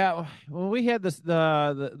 Yeah, when we had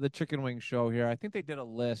the chicken wing show here, I think they did a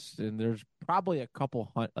list, and there's probably a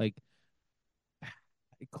couple like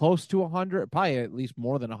close to 100, probably at least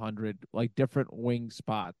more than 100, like different wing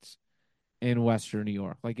spots in Western New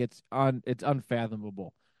York. Like it's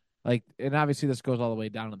unfathomable. Like, and obviously this goes all the way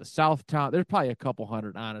down to the South Town. There's probably a couple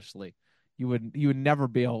hundred, honestly. You would never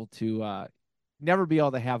be able to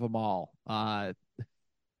have them all.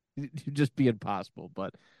 It'd just be impossible.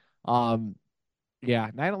 But um,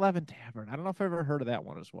 yeah, 911 Tavern. I don't know if I've ever heard of that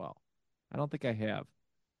one as well. I don't think I have.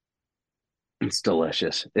 It's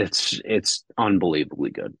delicious. It's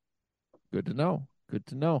unbelievably good. Good to know. Good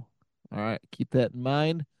to know. All right, keep that in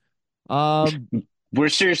mind. Um, We're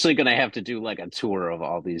seriously gonna have to do like a tour of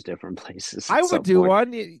all these different places I at would some do point.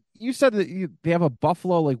 one. You said that they have a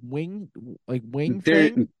buffalo like wing There,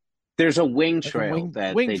 thing, there's a wing like a trail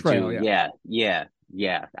that wing they do. trail. Yeah, Yeah, yeah,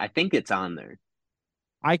 yeah. I think it's on there.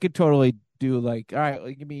 I could totally do like, all right,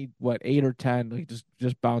 like, give me what 8 or 10, like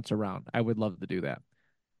just bounce around. I would love to do that.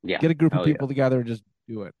 Yeah, Get a group of hell yeah. people together and just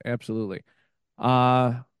do it. Absolutely.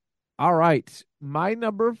 Uh, all right. My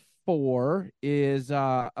number four is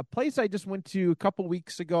a place I just went to a couple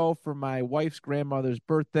weeks ago for my wife's grandmother's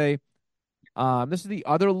birthday. This is the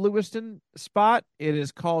other Lewiston spot. It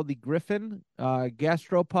is called the Griffin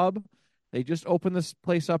Gastropub. They just opened this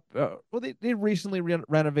place up. Well, they recently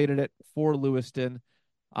renovated it for Lewiston.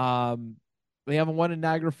 Um, they have one in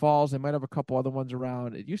Niagara Falls. They might have a couple other ones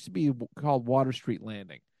around. It used to be called Water Street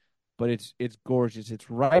Landing, but it's gorgeous. It's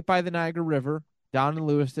right by the Niagara River, down in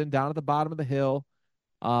Lewiston, down at the bottom of the hill.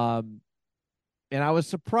 Um, and I was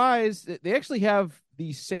surprised that they actually have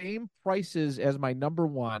the same prices as my number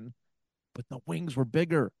one, but the wings were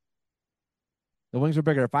bigger. The wings were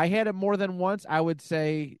bigger. If I had it more than once, I would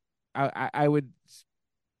say I would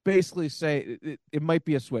basically say it might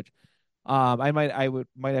be a switch. I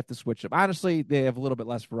might have to switch them. Honestly, they have a little bit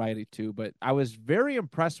less variety too, but I was very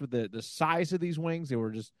impressed with the size of these wings. They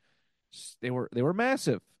were just they were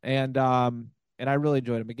massive, and I really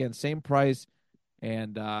enjoyed them. Again, same price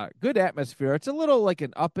and good atmosphere. It's a little like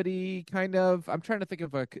an uppity kind of. I'm trying to think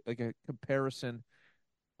of a comparison.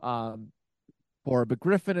 Um, for it. But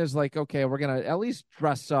Griffin is like, okay, we're gonna at least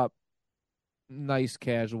dress up nice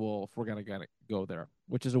casual if we're gonna go there,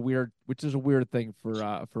 which is a weird thing for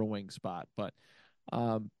a wing spot,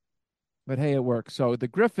 um but hey, it works. So the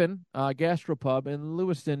Griffin Gastropub in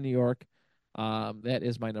Lewiston, New York, that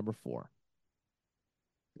is my number four.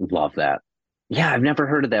 Love that. Yeah, I've never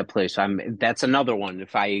heard of that place. That's another one.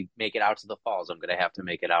 If I make it out to the falls, I'm gonna have to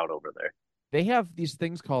make it out over there. They have these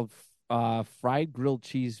things called fried grilled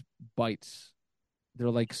cheese bites. They're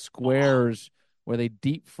like Oh, squares where they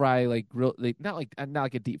deep fry like grill. They not like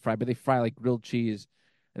a deep fry, but they fry like grilled cheese,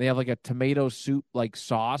 and they have like a tomato soup like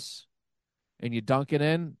sauce, and you dunk it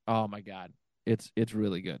in. Oh my god, it's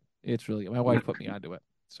really good. It's really good. My wife put me onto it.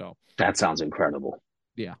 So that sounds incredible.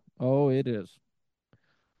 yeah. Oh, it is.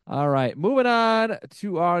 All right, moving on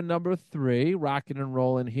to our number three. Rocking and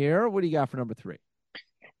rolling here. What do you got for number three?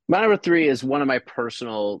 My number three is one of my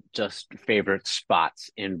personal just favorite spots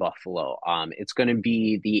in Buffalo. It's going to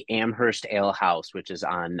be the Amherst Ale House, which is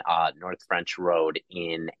on North French Road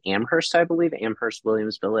in Amherst, I believe, Amherst,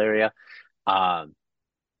 Williamsville area. Um,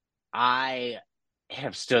 I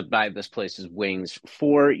have stood by this place's wings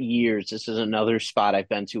for years. This is another spot I've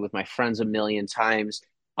been to with my friends a million times.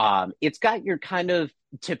 It's got your kind of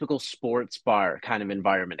typical sports bar kind of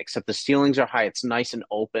environment, except the ceilings are high. It's nice and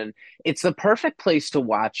open. It's the perfect place to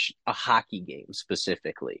watch a hockey game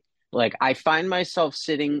specifically. Like I find myself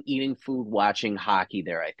sitting, eating food, watching hockey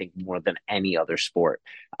there, I think more than any other sport.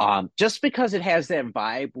 Just because it has that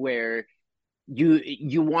vibe where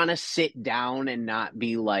you want to sit down and not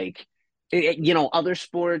be like other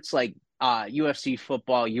sports like UFC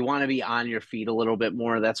football, you want to be on your feet a little bit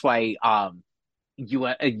more. That's why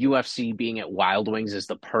UFC being at Wild Wings is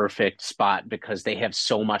the perfect spot because they have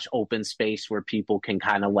so much open space where people can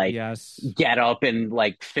kind of like Yes. get up and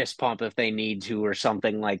like fist pump if they need to or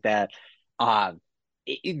something like that. uh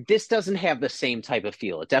this doesn't have the same type of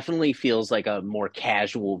feel. It definitely feels like a more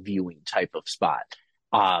casual viewing type of spot.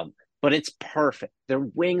 Um, but it's perfect. Their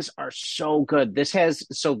wings are so good. This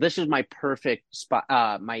is my perfect spot.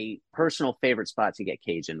 My personal favorite spot to get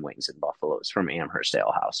Cajun wings in Buffalo is from Amherst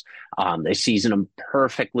Ale House. They season them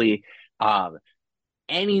perfectly. Um,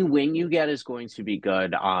 any wing you get is going to be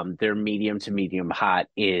good. Their medium to medium hot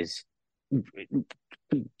is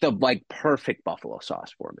the like perfect buffalo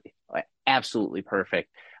sauce for me. Like, absolutely perfect.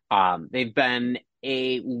 They've been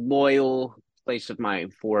a loyal place of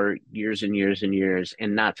mine for years and years and years.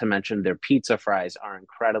 And not to mention their pizza fries are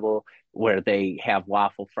incredible, where they have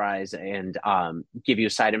waffle fries and give you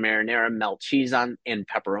a side of marinara, melt cheese on and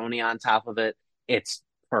pepperoni on top of it. It's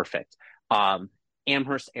perfect. Um,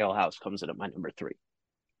 Amherst Ale House comes in at my number three.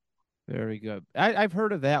 Very good. I've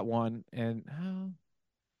heard of that one, and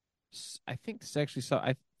I think it's actually so.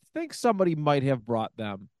 I think somebody might have brought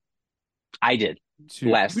them I did to.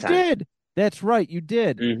 last You time. did. That's right. You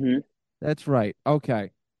did. Hmm. That's right.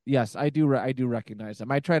 Okay. Yes, I do. I do recognize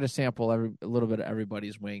them. I try to sample a little bit of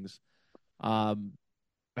everybody's wings, um,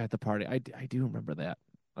 at the party. I do remember that.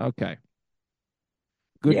 Okay.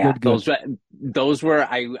 Good. Yeah, Good. Good. those were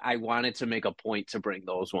I wanted to make a point to bring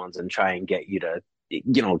those ones and try and get you to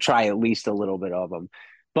try at least a little bit of them.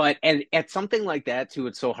 But at something like that too,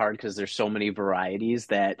 it's so hard because there's so many varieties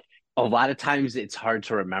that a lot of times it's hard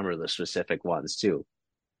to remember the specific ones too.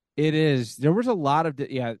 It is. There was a lot of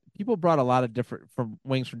yeah. People brought a lot of different from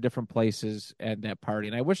wings from different places at that party,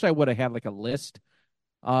 and I wish I would have had like a list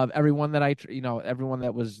of everyone that everyone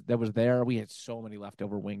that was there. We had so many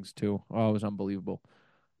leftover wings too. Oh, it was unbelievable.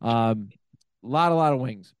 Um, a lot of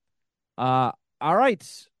wings. All right.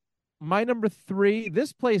 My number three.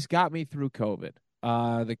 This place got me through COVID.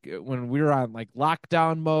 When we were on like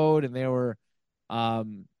lockdown mode, and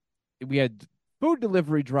um, we had food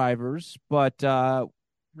delivery drivers, but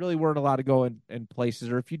really weren't allowed to go in places,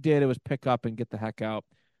 or if you did, it was pick up and get the heck out.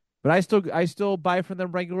 But I still buy from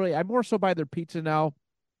them regularly. I more so buy their pizza now.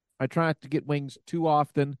 I try not to get wings too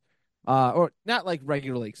often, or not like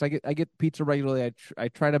regularly, because I get pizza regularly. I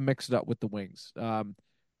try to mix it up with the wings.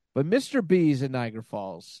 But Mr. B's in Niagara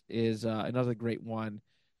Falls is another great one.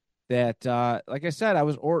 That like I said, I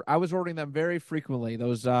was ordering them very frequently.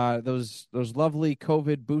 Those lovely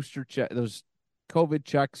COVID those COVID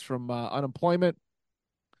checks from unemployment.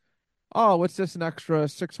 Oh, what's this? An extra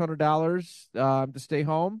 $600 to stay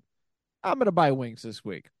home? I'm gonna buy wings this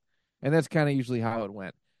week, and that's kind of usually how it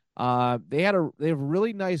went. They have a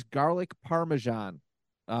really nice garlic parmesan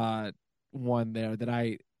uh, one there that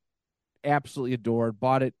I absolutely adored.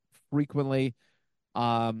 Bought it frequently.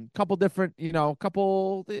 Couple different,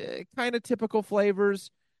 couple kind of typical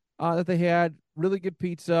flavors that they had. Really good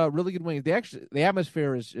pizza, really good wings. The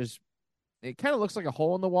atmosphere is it kind of looks like a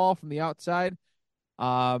hole in the wall from the outside.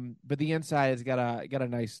 But the inside has got a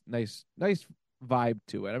nice vibe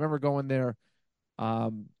to it. I remember going there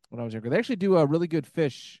when I was younger. They actually do a really good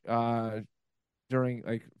fish during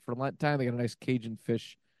like for Lent time. They got a nice Cajun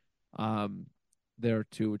fish there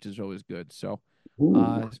too, which is always good. Ooh,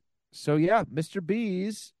 Uh so yeah, Mr.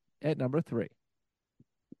 B's at number three.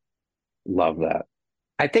 love that.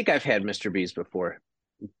 I think I've had Mr. B's before,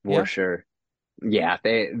 for Yeah, sure. Yeah,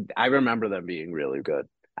 I remember them being really good.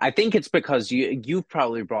 I think it's because you've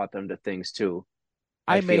probably brought them to things too.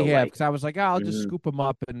 I I may feel have like. because I was like, I'll just Mhm. scoop them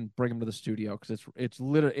up and bring them to the studio because it's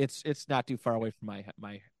literally it's not too far away from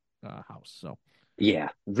my house. So Yeah,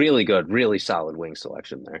 really good, really solid wing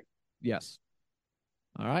selection there. yes.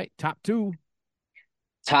 All right, top two.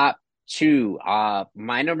 Top two.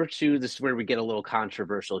 My number two, this is where we get a little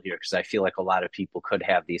controversial here because I feel like a lot of people could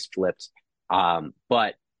have these flipped.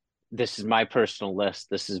 But this is my personal list.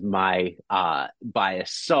 This is my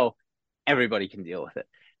bias. So everybody can deal with it.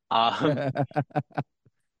 Um,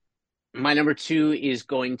 my number two is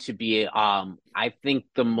going to be I think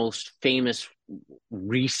the most famous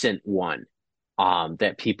recent one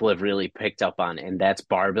that people have really picked up on, and that's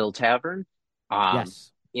Barville Tavern. Um,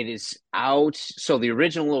 Yes. it is out. So the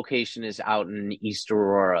original location is out in East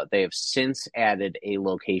Aurora. They have since added a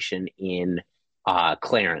location in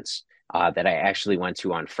Clarence that I actually went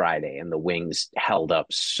to on Friday, and the wings held up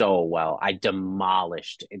so well. I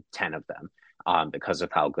demolished 10 of them because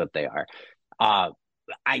of how good they are. Uh,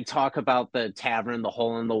 I talk about the tavern, the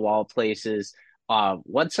hole in the wall places.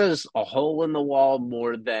 What says a hole in the wall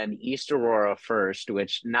more than East Aurora first,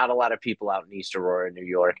 which not a lot of people out in East Aurora, New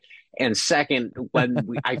York. And second,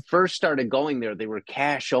 I first started going there, they were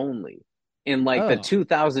cash only in like the Oh.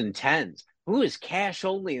 2010s. Who is cash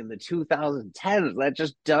only in the 2010s? That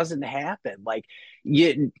just doesn't happen. Like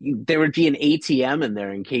there would be an ATM in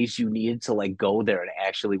there in case you needed to like go there and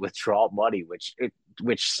actually withdraw money, which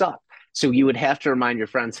sucked. So you would have to remind your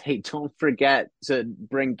friends, hey, don't forget to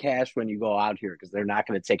bring cash when you go out here because they're not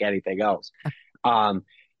going to take anything else. Um,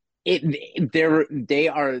 they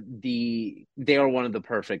are one of the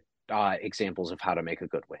perfect examples of how to make a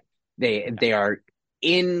good wing. Yeah. They are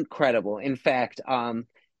incredible. In fact,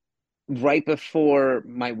 right before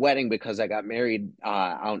my wedding, because I got married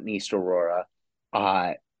out in East Aurora,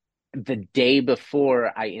 uh, the day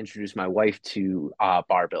before I introduced my wife to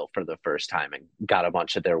Bar-Bill for the first time and got a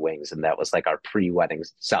bunch of their wings, and that was like our pre-wedding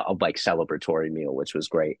like celebratory meal, which was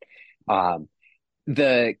great. Um,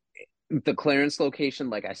 the the Clarence location,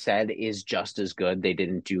 like I said, is just as good. They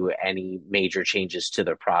didn't do any major changes to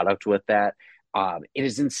their product with that. It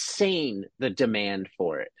is insane the demand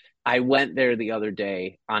for it. I went there the other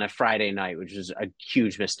day on a Friday night, which was a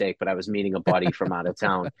huge mistake, but I was meeting a buddy from out of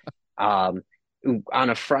town. Um, on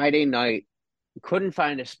a Friday night, couldn't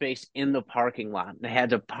find a space in the parking lot and I had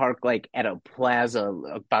to park like at a plaza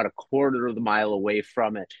about a quarter of the mile away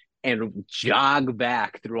from it and jog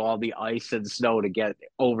back through all the ice and snow to get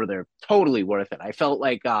over there. Totally worth it. I felt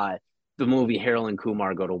like the movie Harold and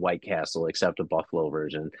Kumar Go to White Castle, except a Buffalo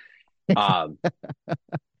version. Um,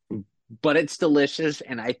 but it's delicious.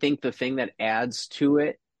 And I think the thing that adds to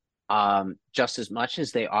it, just as much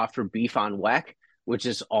as they offer beef on weck, which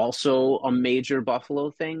is also a major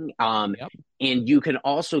Buffalo thing. Yep. And you can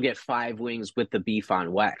also get 5 wings with the beef on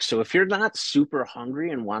weck. So if you're not super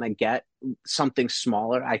hungry and want to get something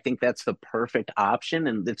smaller, I think that's the perfect option.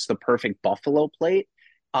 And it's the perfect Buffalo plate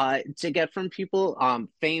to get from people.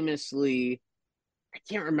 Famously, I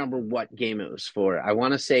can't remember what game it was for. I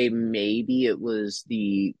want to say maybe it was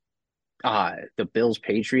the Bills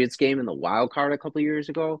Patriots game in the wild card a couple of years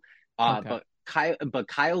ago. Okay. But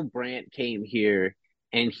Kyle Brandt came here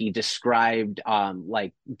and he described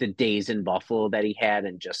like the days in Buffalo that he had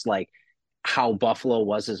and just like how Buffalo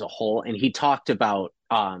was as a whole. And he talked about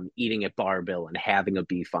eating at Bar-Bill and having a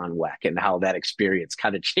beef on weck and how that experience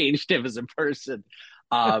kind of changed him as a person.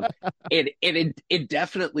 Um, it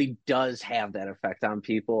definitely does have that effect on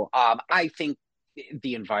people. I think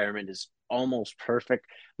the environment is almost perfect.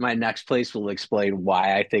 My next place will explain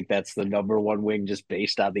why I think that's the number one wing just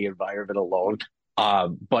based on the environment alone.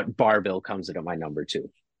 But Bar-Bill comes in at my number two.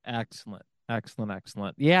 Excellent. Excellent.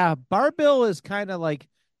 Excellent. Yeah. Bar-Bill is kind of like,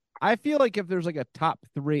 I feel like if there's like a top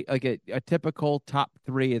three, like a typical top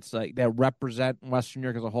three, it's like that represent Western New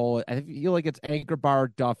York as a whole. I feel like it's Anchor Bar,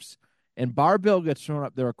 Duff's, and Bar-Bill gets thrown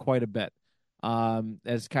up there quite a bit.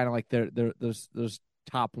 As kind of like those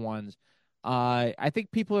top ones. I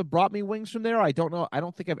think people have brought me wings from there. I don't know. I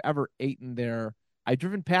don't think I've ever eaten there. I've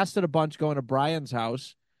driven past it a bunch going to Brian's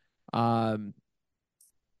house. Um,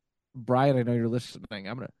 Brian, I know you're listening.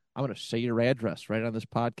 I'm gonna say your address right on this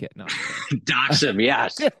podcast. No, Dox him,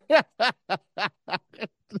 yes.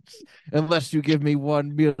 unless you give me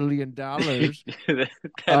 $1 million.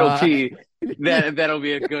 that'll Uh, be that'll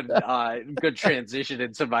be a good transition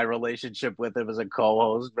into my relationship with him as a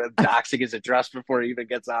co-host. But doxing his address before he even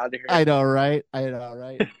gets on here. I know, right? I know,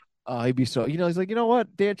 right? He'd be so. He's like, you know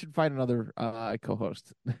what? Dan should find another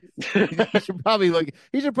co-host. He should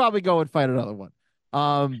probably go and find another one.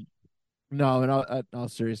 Um, No, in all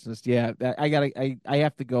seriousness, yeah, I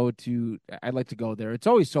have to go to. I'd like to go there. It's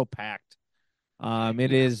always so packed.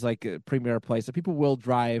 It Yeah, is like a premier place that people will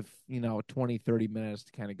drive, 20, 30 minutes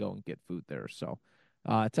to kind of go and get food there. So,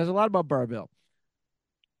 it says a lot about Bar-Bill.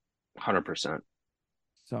 100%.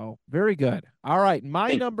 So very good. All right. My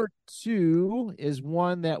Thank number two is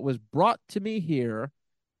one that was brought to me here,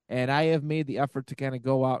 and I have made the effort to kind of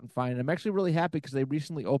go out and find it. I'm actually really happy because they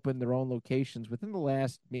recently opened their own locations within the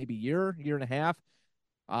last maybe year and a half.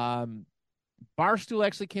 Um, Barstool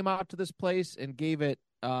actually came out to this place and gave it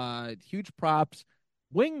huge props.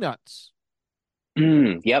 Wing nuts.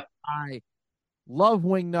 Yep. I love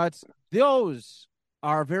wing nuts. Those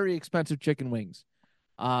are very expensive chicken wings.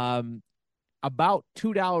 Um, about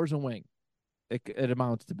 $2 a wing. It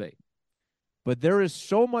amounts to be. But there is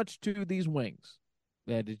so much to these wings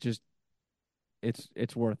that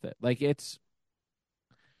it's worth it. Like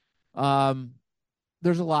um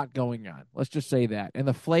there's a lot going on. Let's just say that. And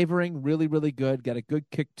the flavoring really really good, got a good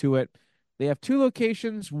kick to it. They have two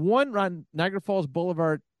locations, one on Niagara Falls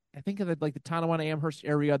Boulevard. I think of like the Tonawanda Amherst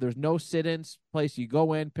area. There's no sit-ins place. You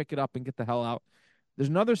go in, pick it up and get the hell out. There's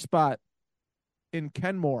another spot in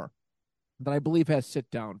Kenmore that I believe has sit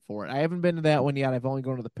down for it. I haven't been to that one yet. I've only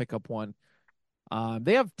gone to the pickup one.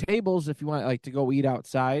 They have tables if you want like to go eat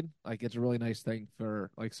outside. Like it's a really nice thing for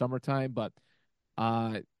like summertime. But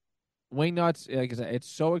uh, wing nuts, like I said, it's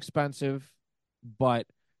so expensive. But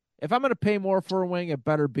if I'm gonna pay more for a wing, it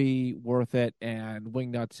better be worth it. And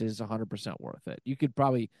wing nuts is 100% worth it. You could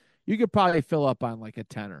probably fill up on like a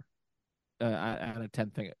tenner, on a 10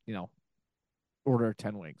 thing. Order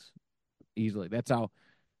 10 wings easily. That's how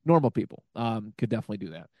normal people could definitely do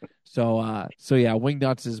that. So yeah, wing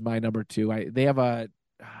nuts is my number two. They have I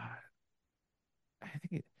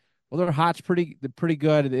think well, their hot's pretty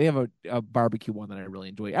good. They have a barbecue one that I really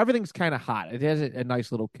enjoy. Everything's kind of hot. It has a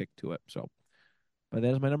nice little kick to it. So, but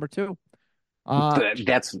that is my number two. Uh,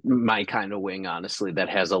 That's my kind of wing, honestly, that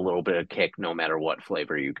has a little bit of kick no matter what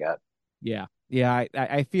flavor you get. yeah, yeah.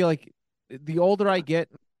 I feel like the older I get,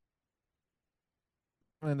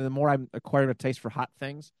 and the more I'm acquiring a taste for hot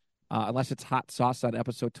things, unless it's hot sauce on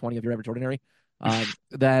episode 20 of Your Average Ordinary,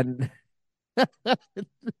 then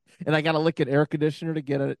and I got to lick an air conditioner to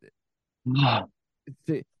get it.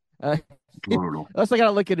 To, uh, Brutal. unless I got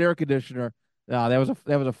to lick an air conditioner. That was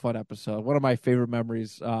a fun episode. One of my favorite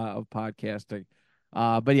memories of podcasting.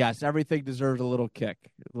 But yes, everything deserves a little kick.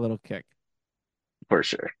 A little kick. For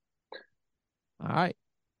sure. All right.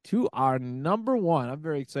 To our number one. I'm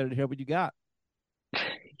very excited to hear what you got.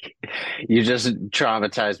 You just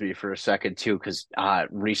traumatized me for a second too, because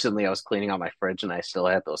recently I was cleaning out my fridge and I still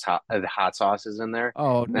had those hot sauces in there,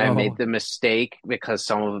 Oh and I made no. the mistake because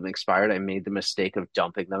some of them expired. I made the mistake of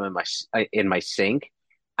dumping them in my sink.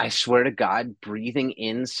 I swear to God, breathing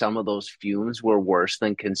in some of those fumes were worse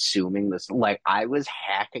than consuming this. Like I was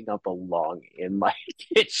hacking up a lung in my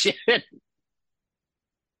kitchen.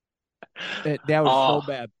 That was so Oh,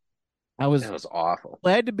 bad. I was that was awful.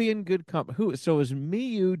 glad to be in good company. Who? So it was me,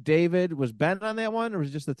 you, David. Was Ben on that one, or was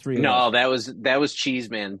it just the three of No, us? that was Cheese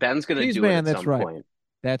Man. Ben's gonna Cheese do it man. at That's some right. point.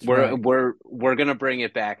 That's We're right. we're we're gonna bring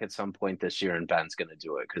it back at some point this year, and Ben's gonna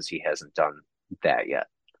do it because he hasn't done that yet.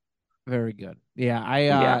 Very good. Yeah, I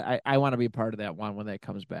Yeah, I want to be a part of that one when that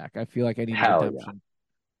comes back. I feel like I need hell yeah, redemption.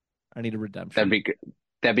 I need a that'd redemption. be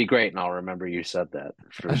that'd be great, and I'll remember you said that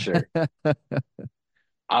for sure.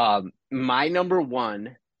 My number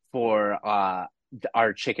one for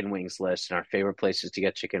our chicken wings list and our favorite places to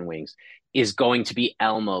get chicken wings is going to be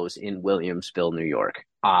Elmo's in Williamsville, New York.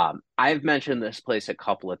 I've mentioned this place a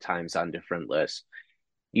couple of times on different lists.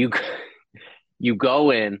 You you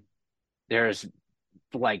go in, there's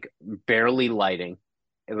like barely lighting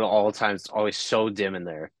at all times. It's always so dim in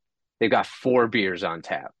there. They've got four beers on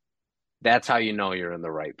tap. That's how you know you're in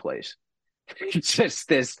the right place. It's just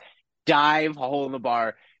this dive hole in the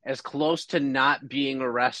bar, as close to not being a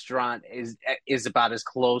restaurant is about as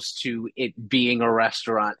close to it being a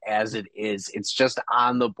restaurant as it is. It's just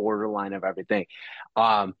on the borderline of everything.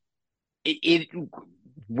 Um, it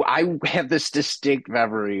I have this distinct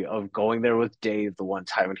memory of going there with Dave the one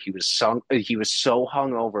time, and he was so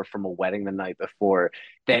hungover from a wedding the night before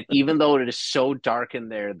that even though it is so dark in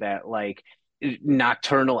there that like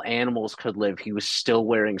nocturnal animals could live, he was still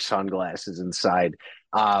wearing sunglasses inside.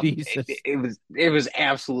 Jesus. It was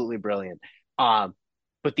absolutely brilliant.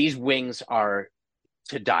 But these wings are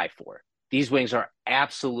to die for. These wings are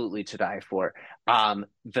absolutely to die for.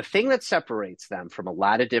 The thing that separates them from a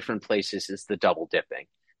lot of different places is the double dipping.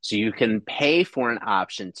 So you can pay for an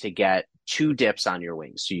option to get two dips on your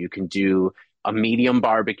wings. So you can do a medium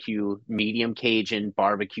barbecue, medium Cajun,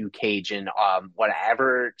 barbecue Cajun,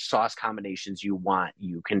 whatever sauce combinations you want,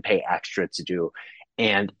 you can pay extra to do.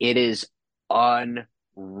 And it is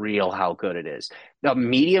unreal how good it is. The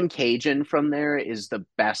medium Cajun from there is the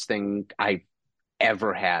best thing I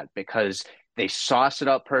ever had because they sauce it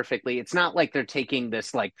up perfectly. It's not like they're taking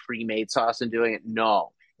this like pre-made sauce and doing it.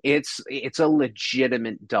 No, it's a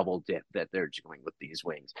legitimate double dip that they're doing with these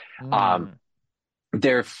wings. Um, Mm.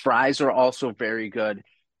 their fries are also very good.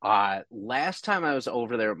 Last time I was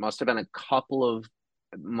over there, it must have been a couple of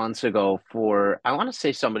months ago for I want to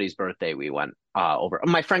say somebody's birthday. We went over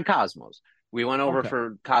my friend Cosmos. We went over Okay.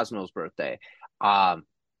 for Cosmos' birthday. Um,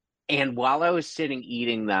 and while I was sitting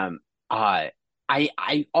eating them,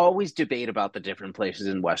 I always debate about the different places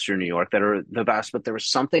in Western New York that are the best, but there was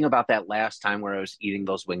something about that last time where I was eating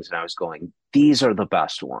those wings and I was going, these are the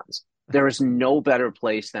best ones. There is no better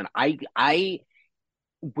place than I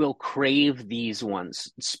will crave these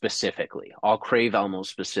ones specifically. I'll crave Elmo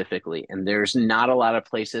specifically, and there's not a lot of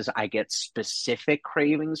places I get specific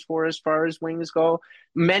cravings for as far as wings go.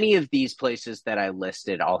 Many of these places that I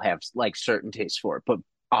listed, I'll have like certain tastes for, but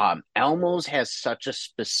Elmo's has such a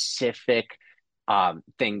specific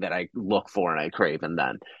thing that I look for and I crave, and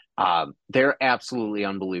then they're absolutely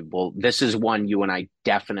unbelievable. This is one you and I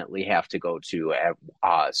definitely have to go to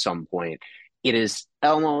at some point. It is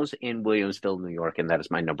Elmo's in Williamsville, New York, and that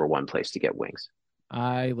is my number one place to get wings.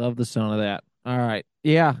 I love the sound of that. All right.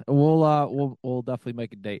 Yeah, we'll definitely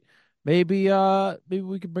make a date. Maybe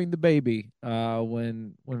we can bring the baby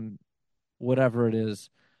when whatever it is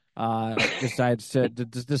decides to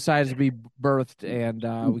be birthed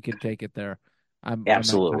and we can take it there. On my time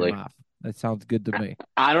Absolutely. off. That sounds good to me.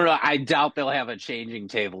 I don't know. I doubt they'll have a changing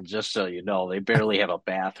table, just so you know. They barely have a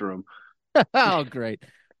bathroom. Oh, great.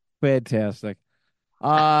 Fantastic.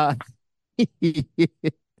 Uh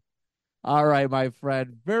all right, my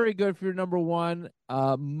friend. Very good for your number one.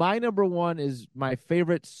 My number one is my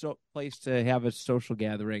favorite place to have a social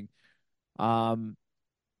gathering. Um,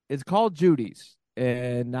 it's called Judy's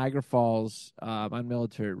in Niagara Falls, on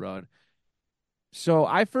Military Road. So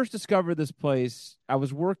I first discovered this place. I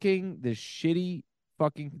was working this shitty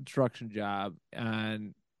fucking construction job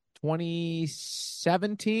in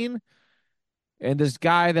 2017. And this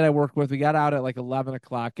guy that I work with, we got out at like 11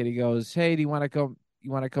 o'clock and he goes, "Hey, do you want to come?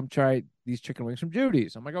 You want to come try these chicken wings from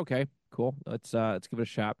Judy's?" I'm like, "Okay, cool. Let's give it a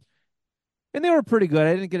shot." And they were pretty good.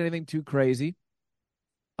 I didn't get anything too crazy.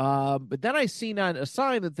 But then I seen on a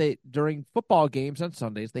sign that they, during football games on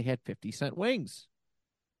Sundays, they had 50-cent wings.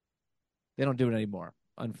 They don't do it anymore,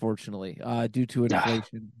 unfortunately, due to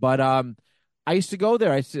inflation. But I used to go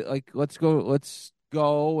there. I said, like, let's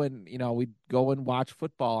go, and we'd go and watch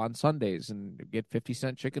football on Sundays and get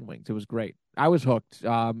 50-cent chicken wings. It was great. I was hooked.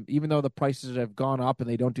 Even though the prices have gone up and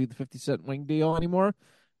they don't do the 50-cent wing deal anymore,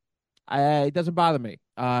 it doesn't bother me.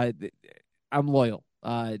 I'm loyal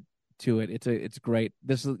to it. It's great.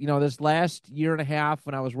 This last year and a half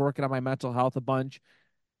when I was working on my mental health a bunch.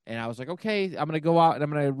 And I was like, okay, I'm gonna go out and I'm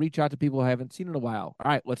gonna reach out to people I haven't seen in a while.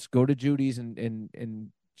 All right, let's go to Judy's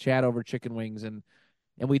and chat over chicken wings, and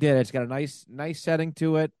we did. It's got a nice setting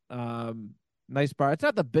to it. Nice bar. It's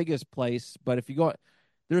not the biggest place, but if you go,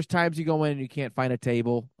 there's times you go in and you can't find a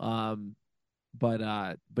table. But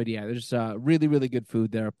yeah, there's really really good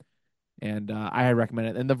food there, and I recommend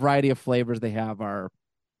it. And the variety of flavors they have are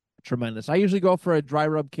tremendous. I usually go for a dry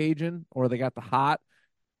rub Cajun, or they got the hot.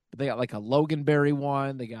 But they got like a Loganberry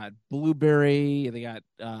one. They got blueberry. They got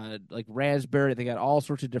like raspberry. They got all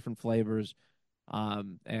sorts of different flavors.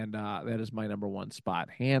 And that is my number one spot,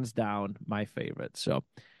 hands down, my favorite. So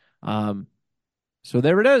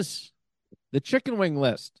there it is, the chicken wing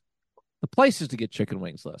list, the places to get chicken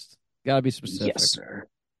wings list. Got to be specific. Yes, sir.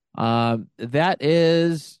 That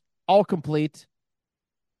is all complete.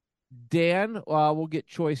 Dan, we'll get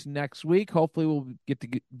choice next week. Hopefully, we'll get to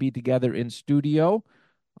be together in studio.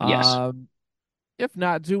 Yes. If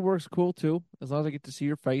not, Zoo works cool too. As long as I get to see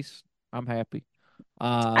your face, I'm happy.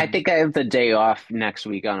 I think I have the day off next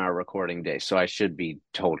week on our recording day, so I should be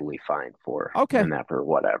totally fine for Okay. whenever,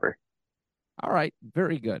 whatever. All right.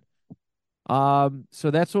 Very good. So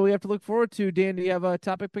that's what we have to look forward to. Dan, do you have a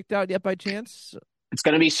topic picked out yet by chance? It's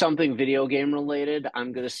going to be something video game related.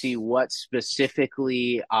 I'm going to see what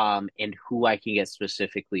specifically and who I can get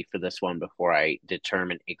specifically for this one before I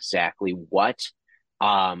determine exactly what.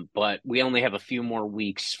 But we only have a few more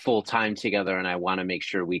weeks full time together, and I want to make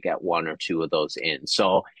sure we get one or two of those in.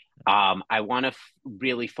 So I want to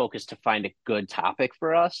really focus to find a good topic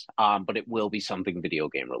for us, but it will be something video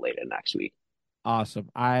game related next week. Awesome.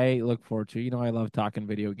 I look forward to. I love talking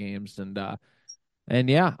video games, and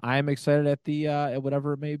yeah, I'm excited at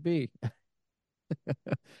whatever it may be.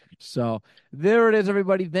 So there it is,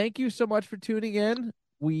 everybody. Thank you so much for tuning in.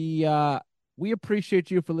 We appreciate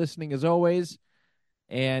you for listening as always.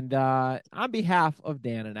 And on behalf of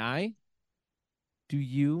Dan and I, do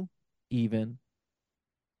you even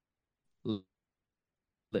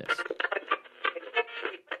list?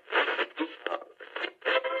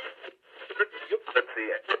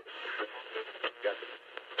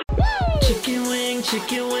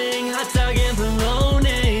 Chicken wing, hot dog and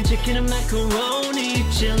bologna, chicken and macaroni,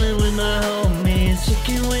 chilling with my homies.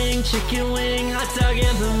 Chicken wing, hot dog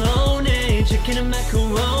and bologna, chicken and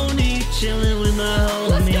macaroni, chilling with my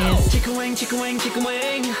homies. Chicken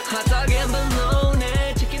wing, hot dog and bologna.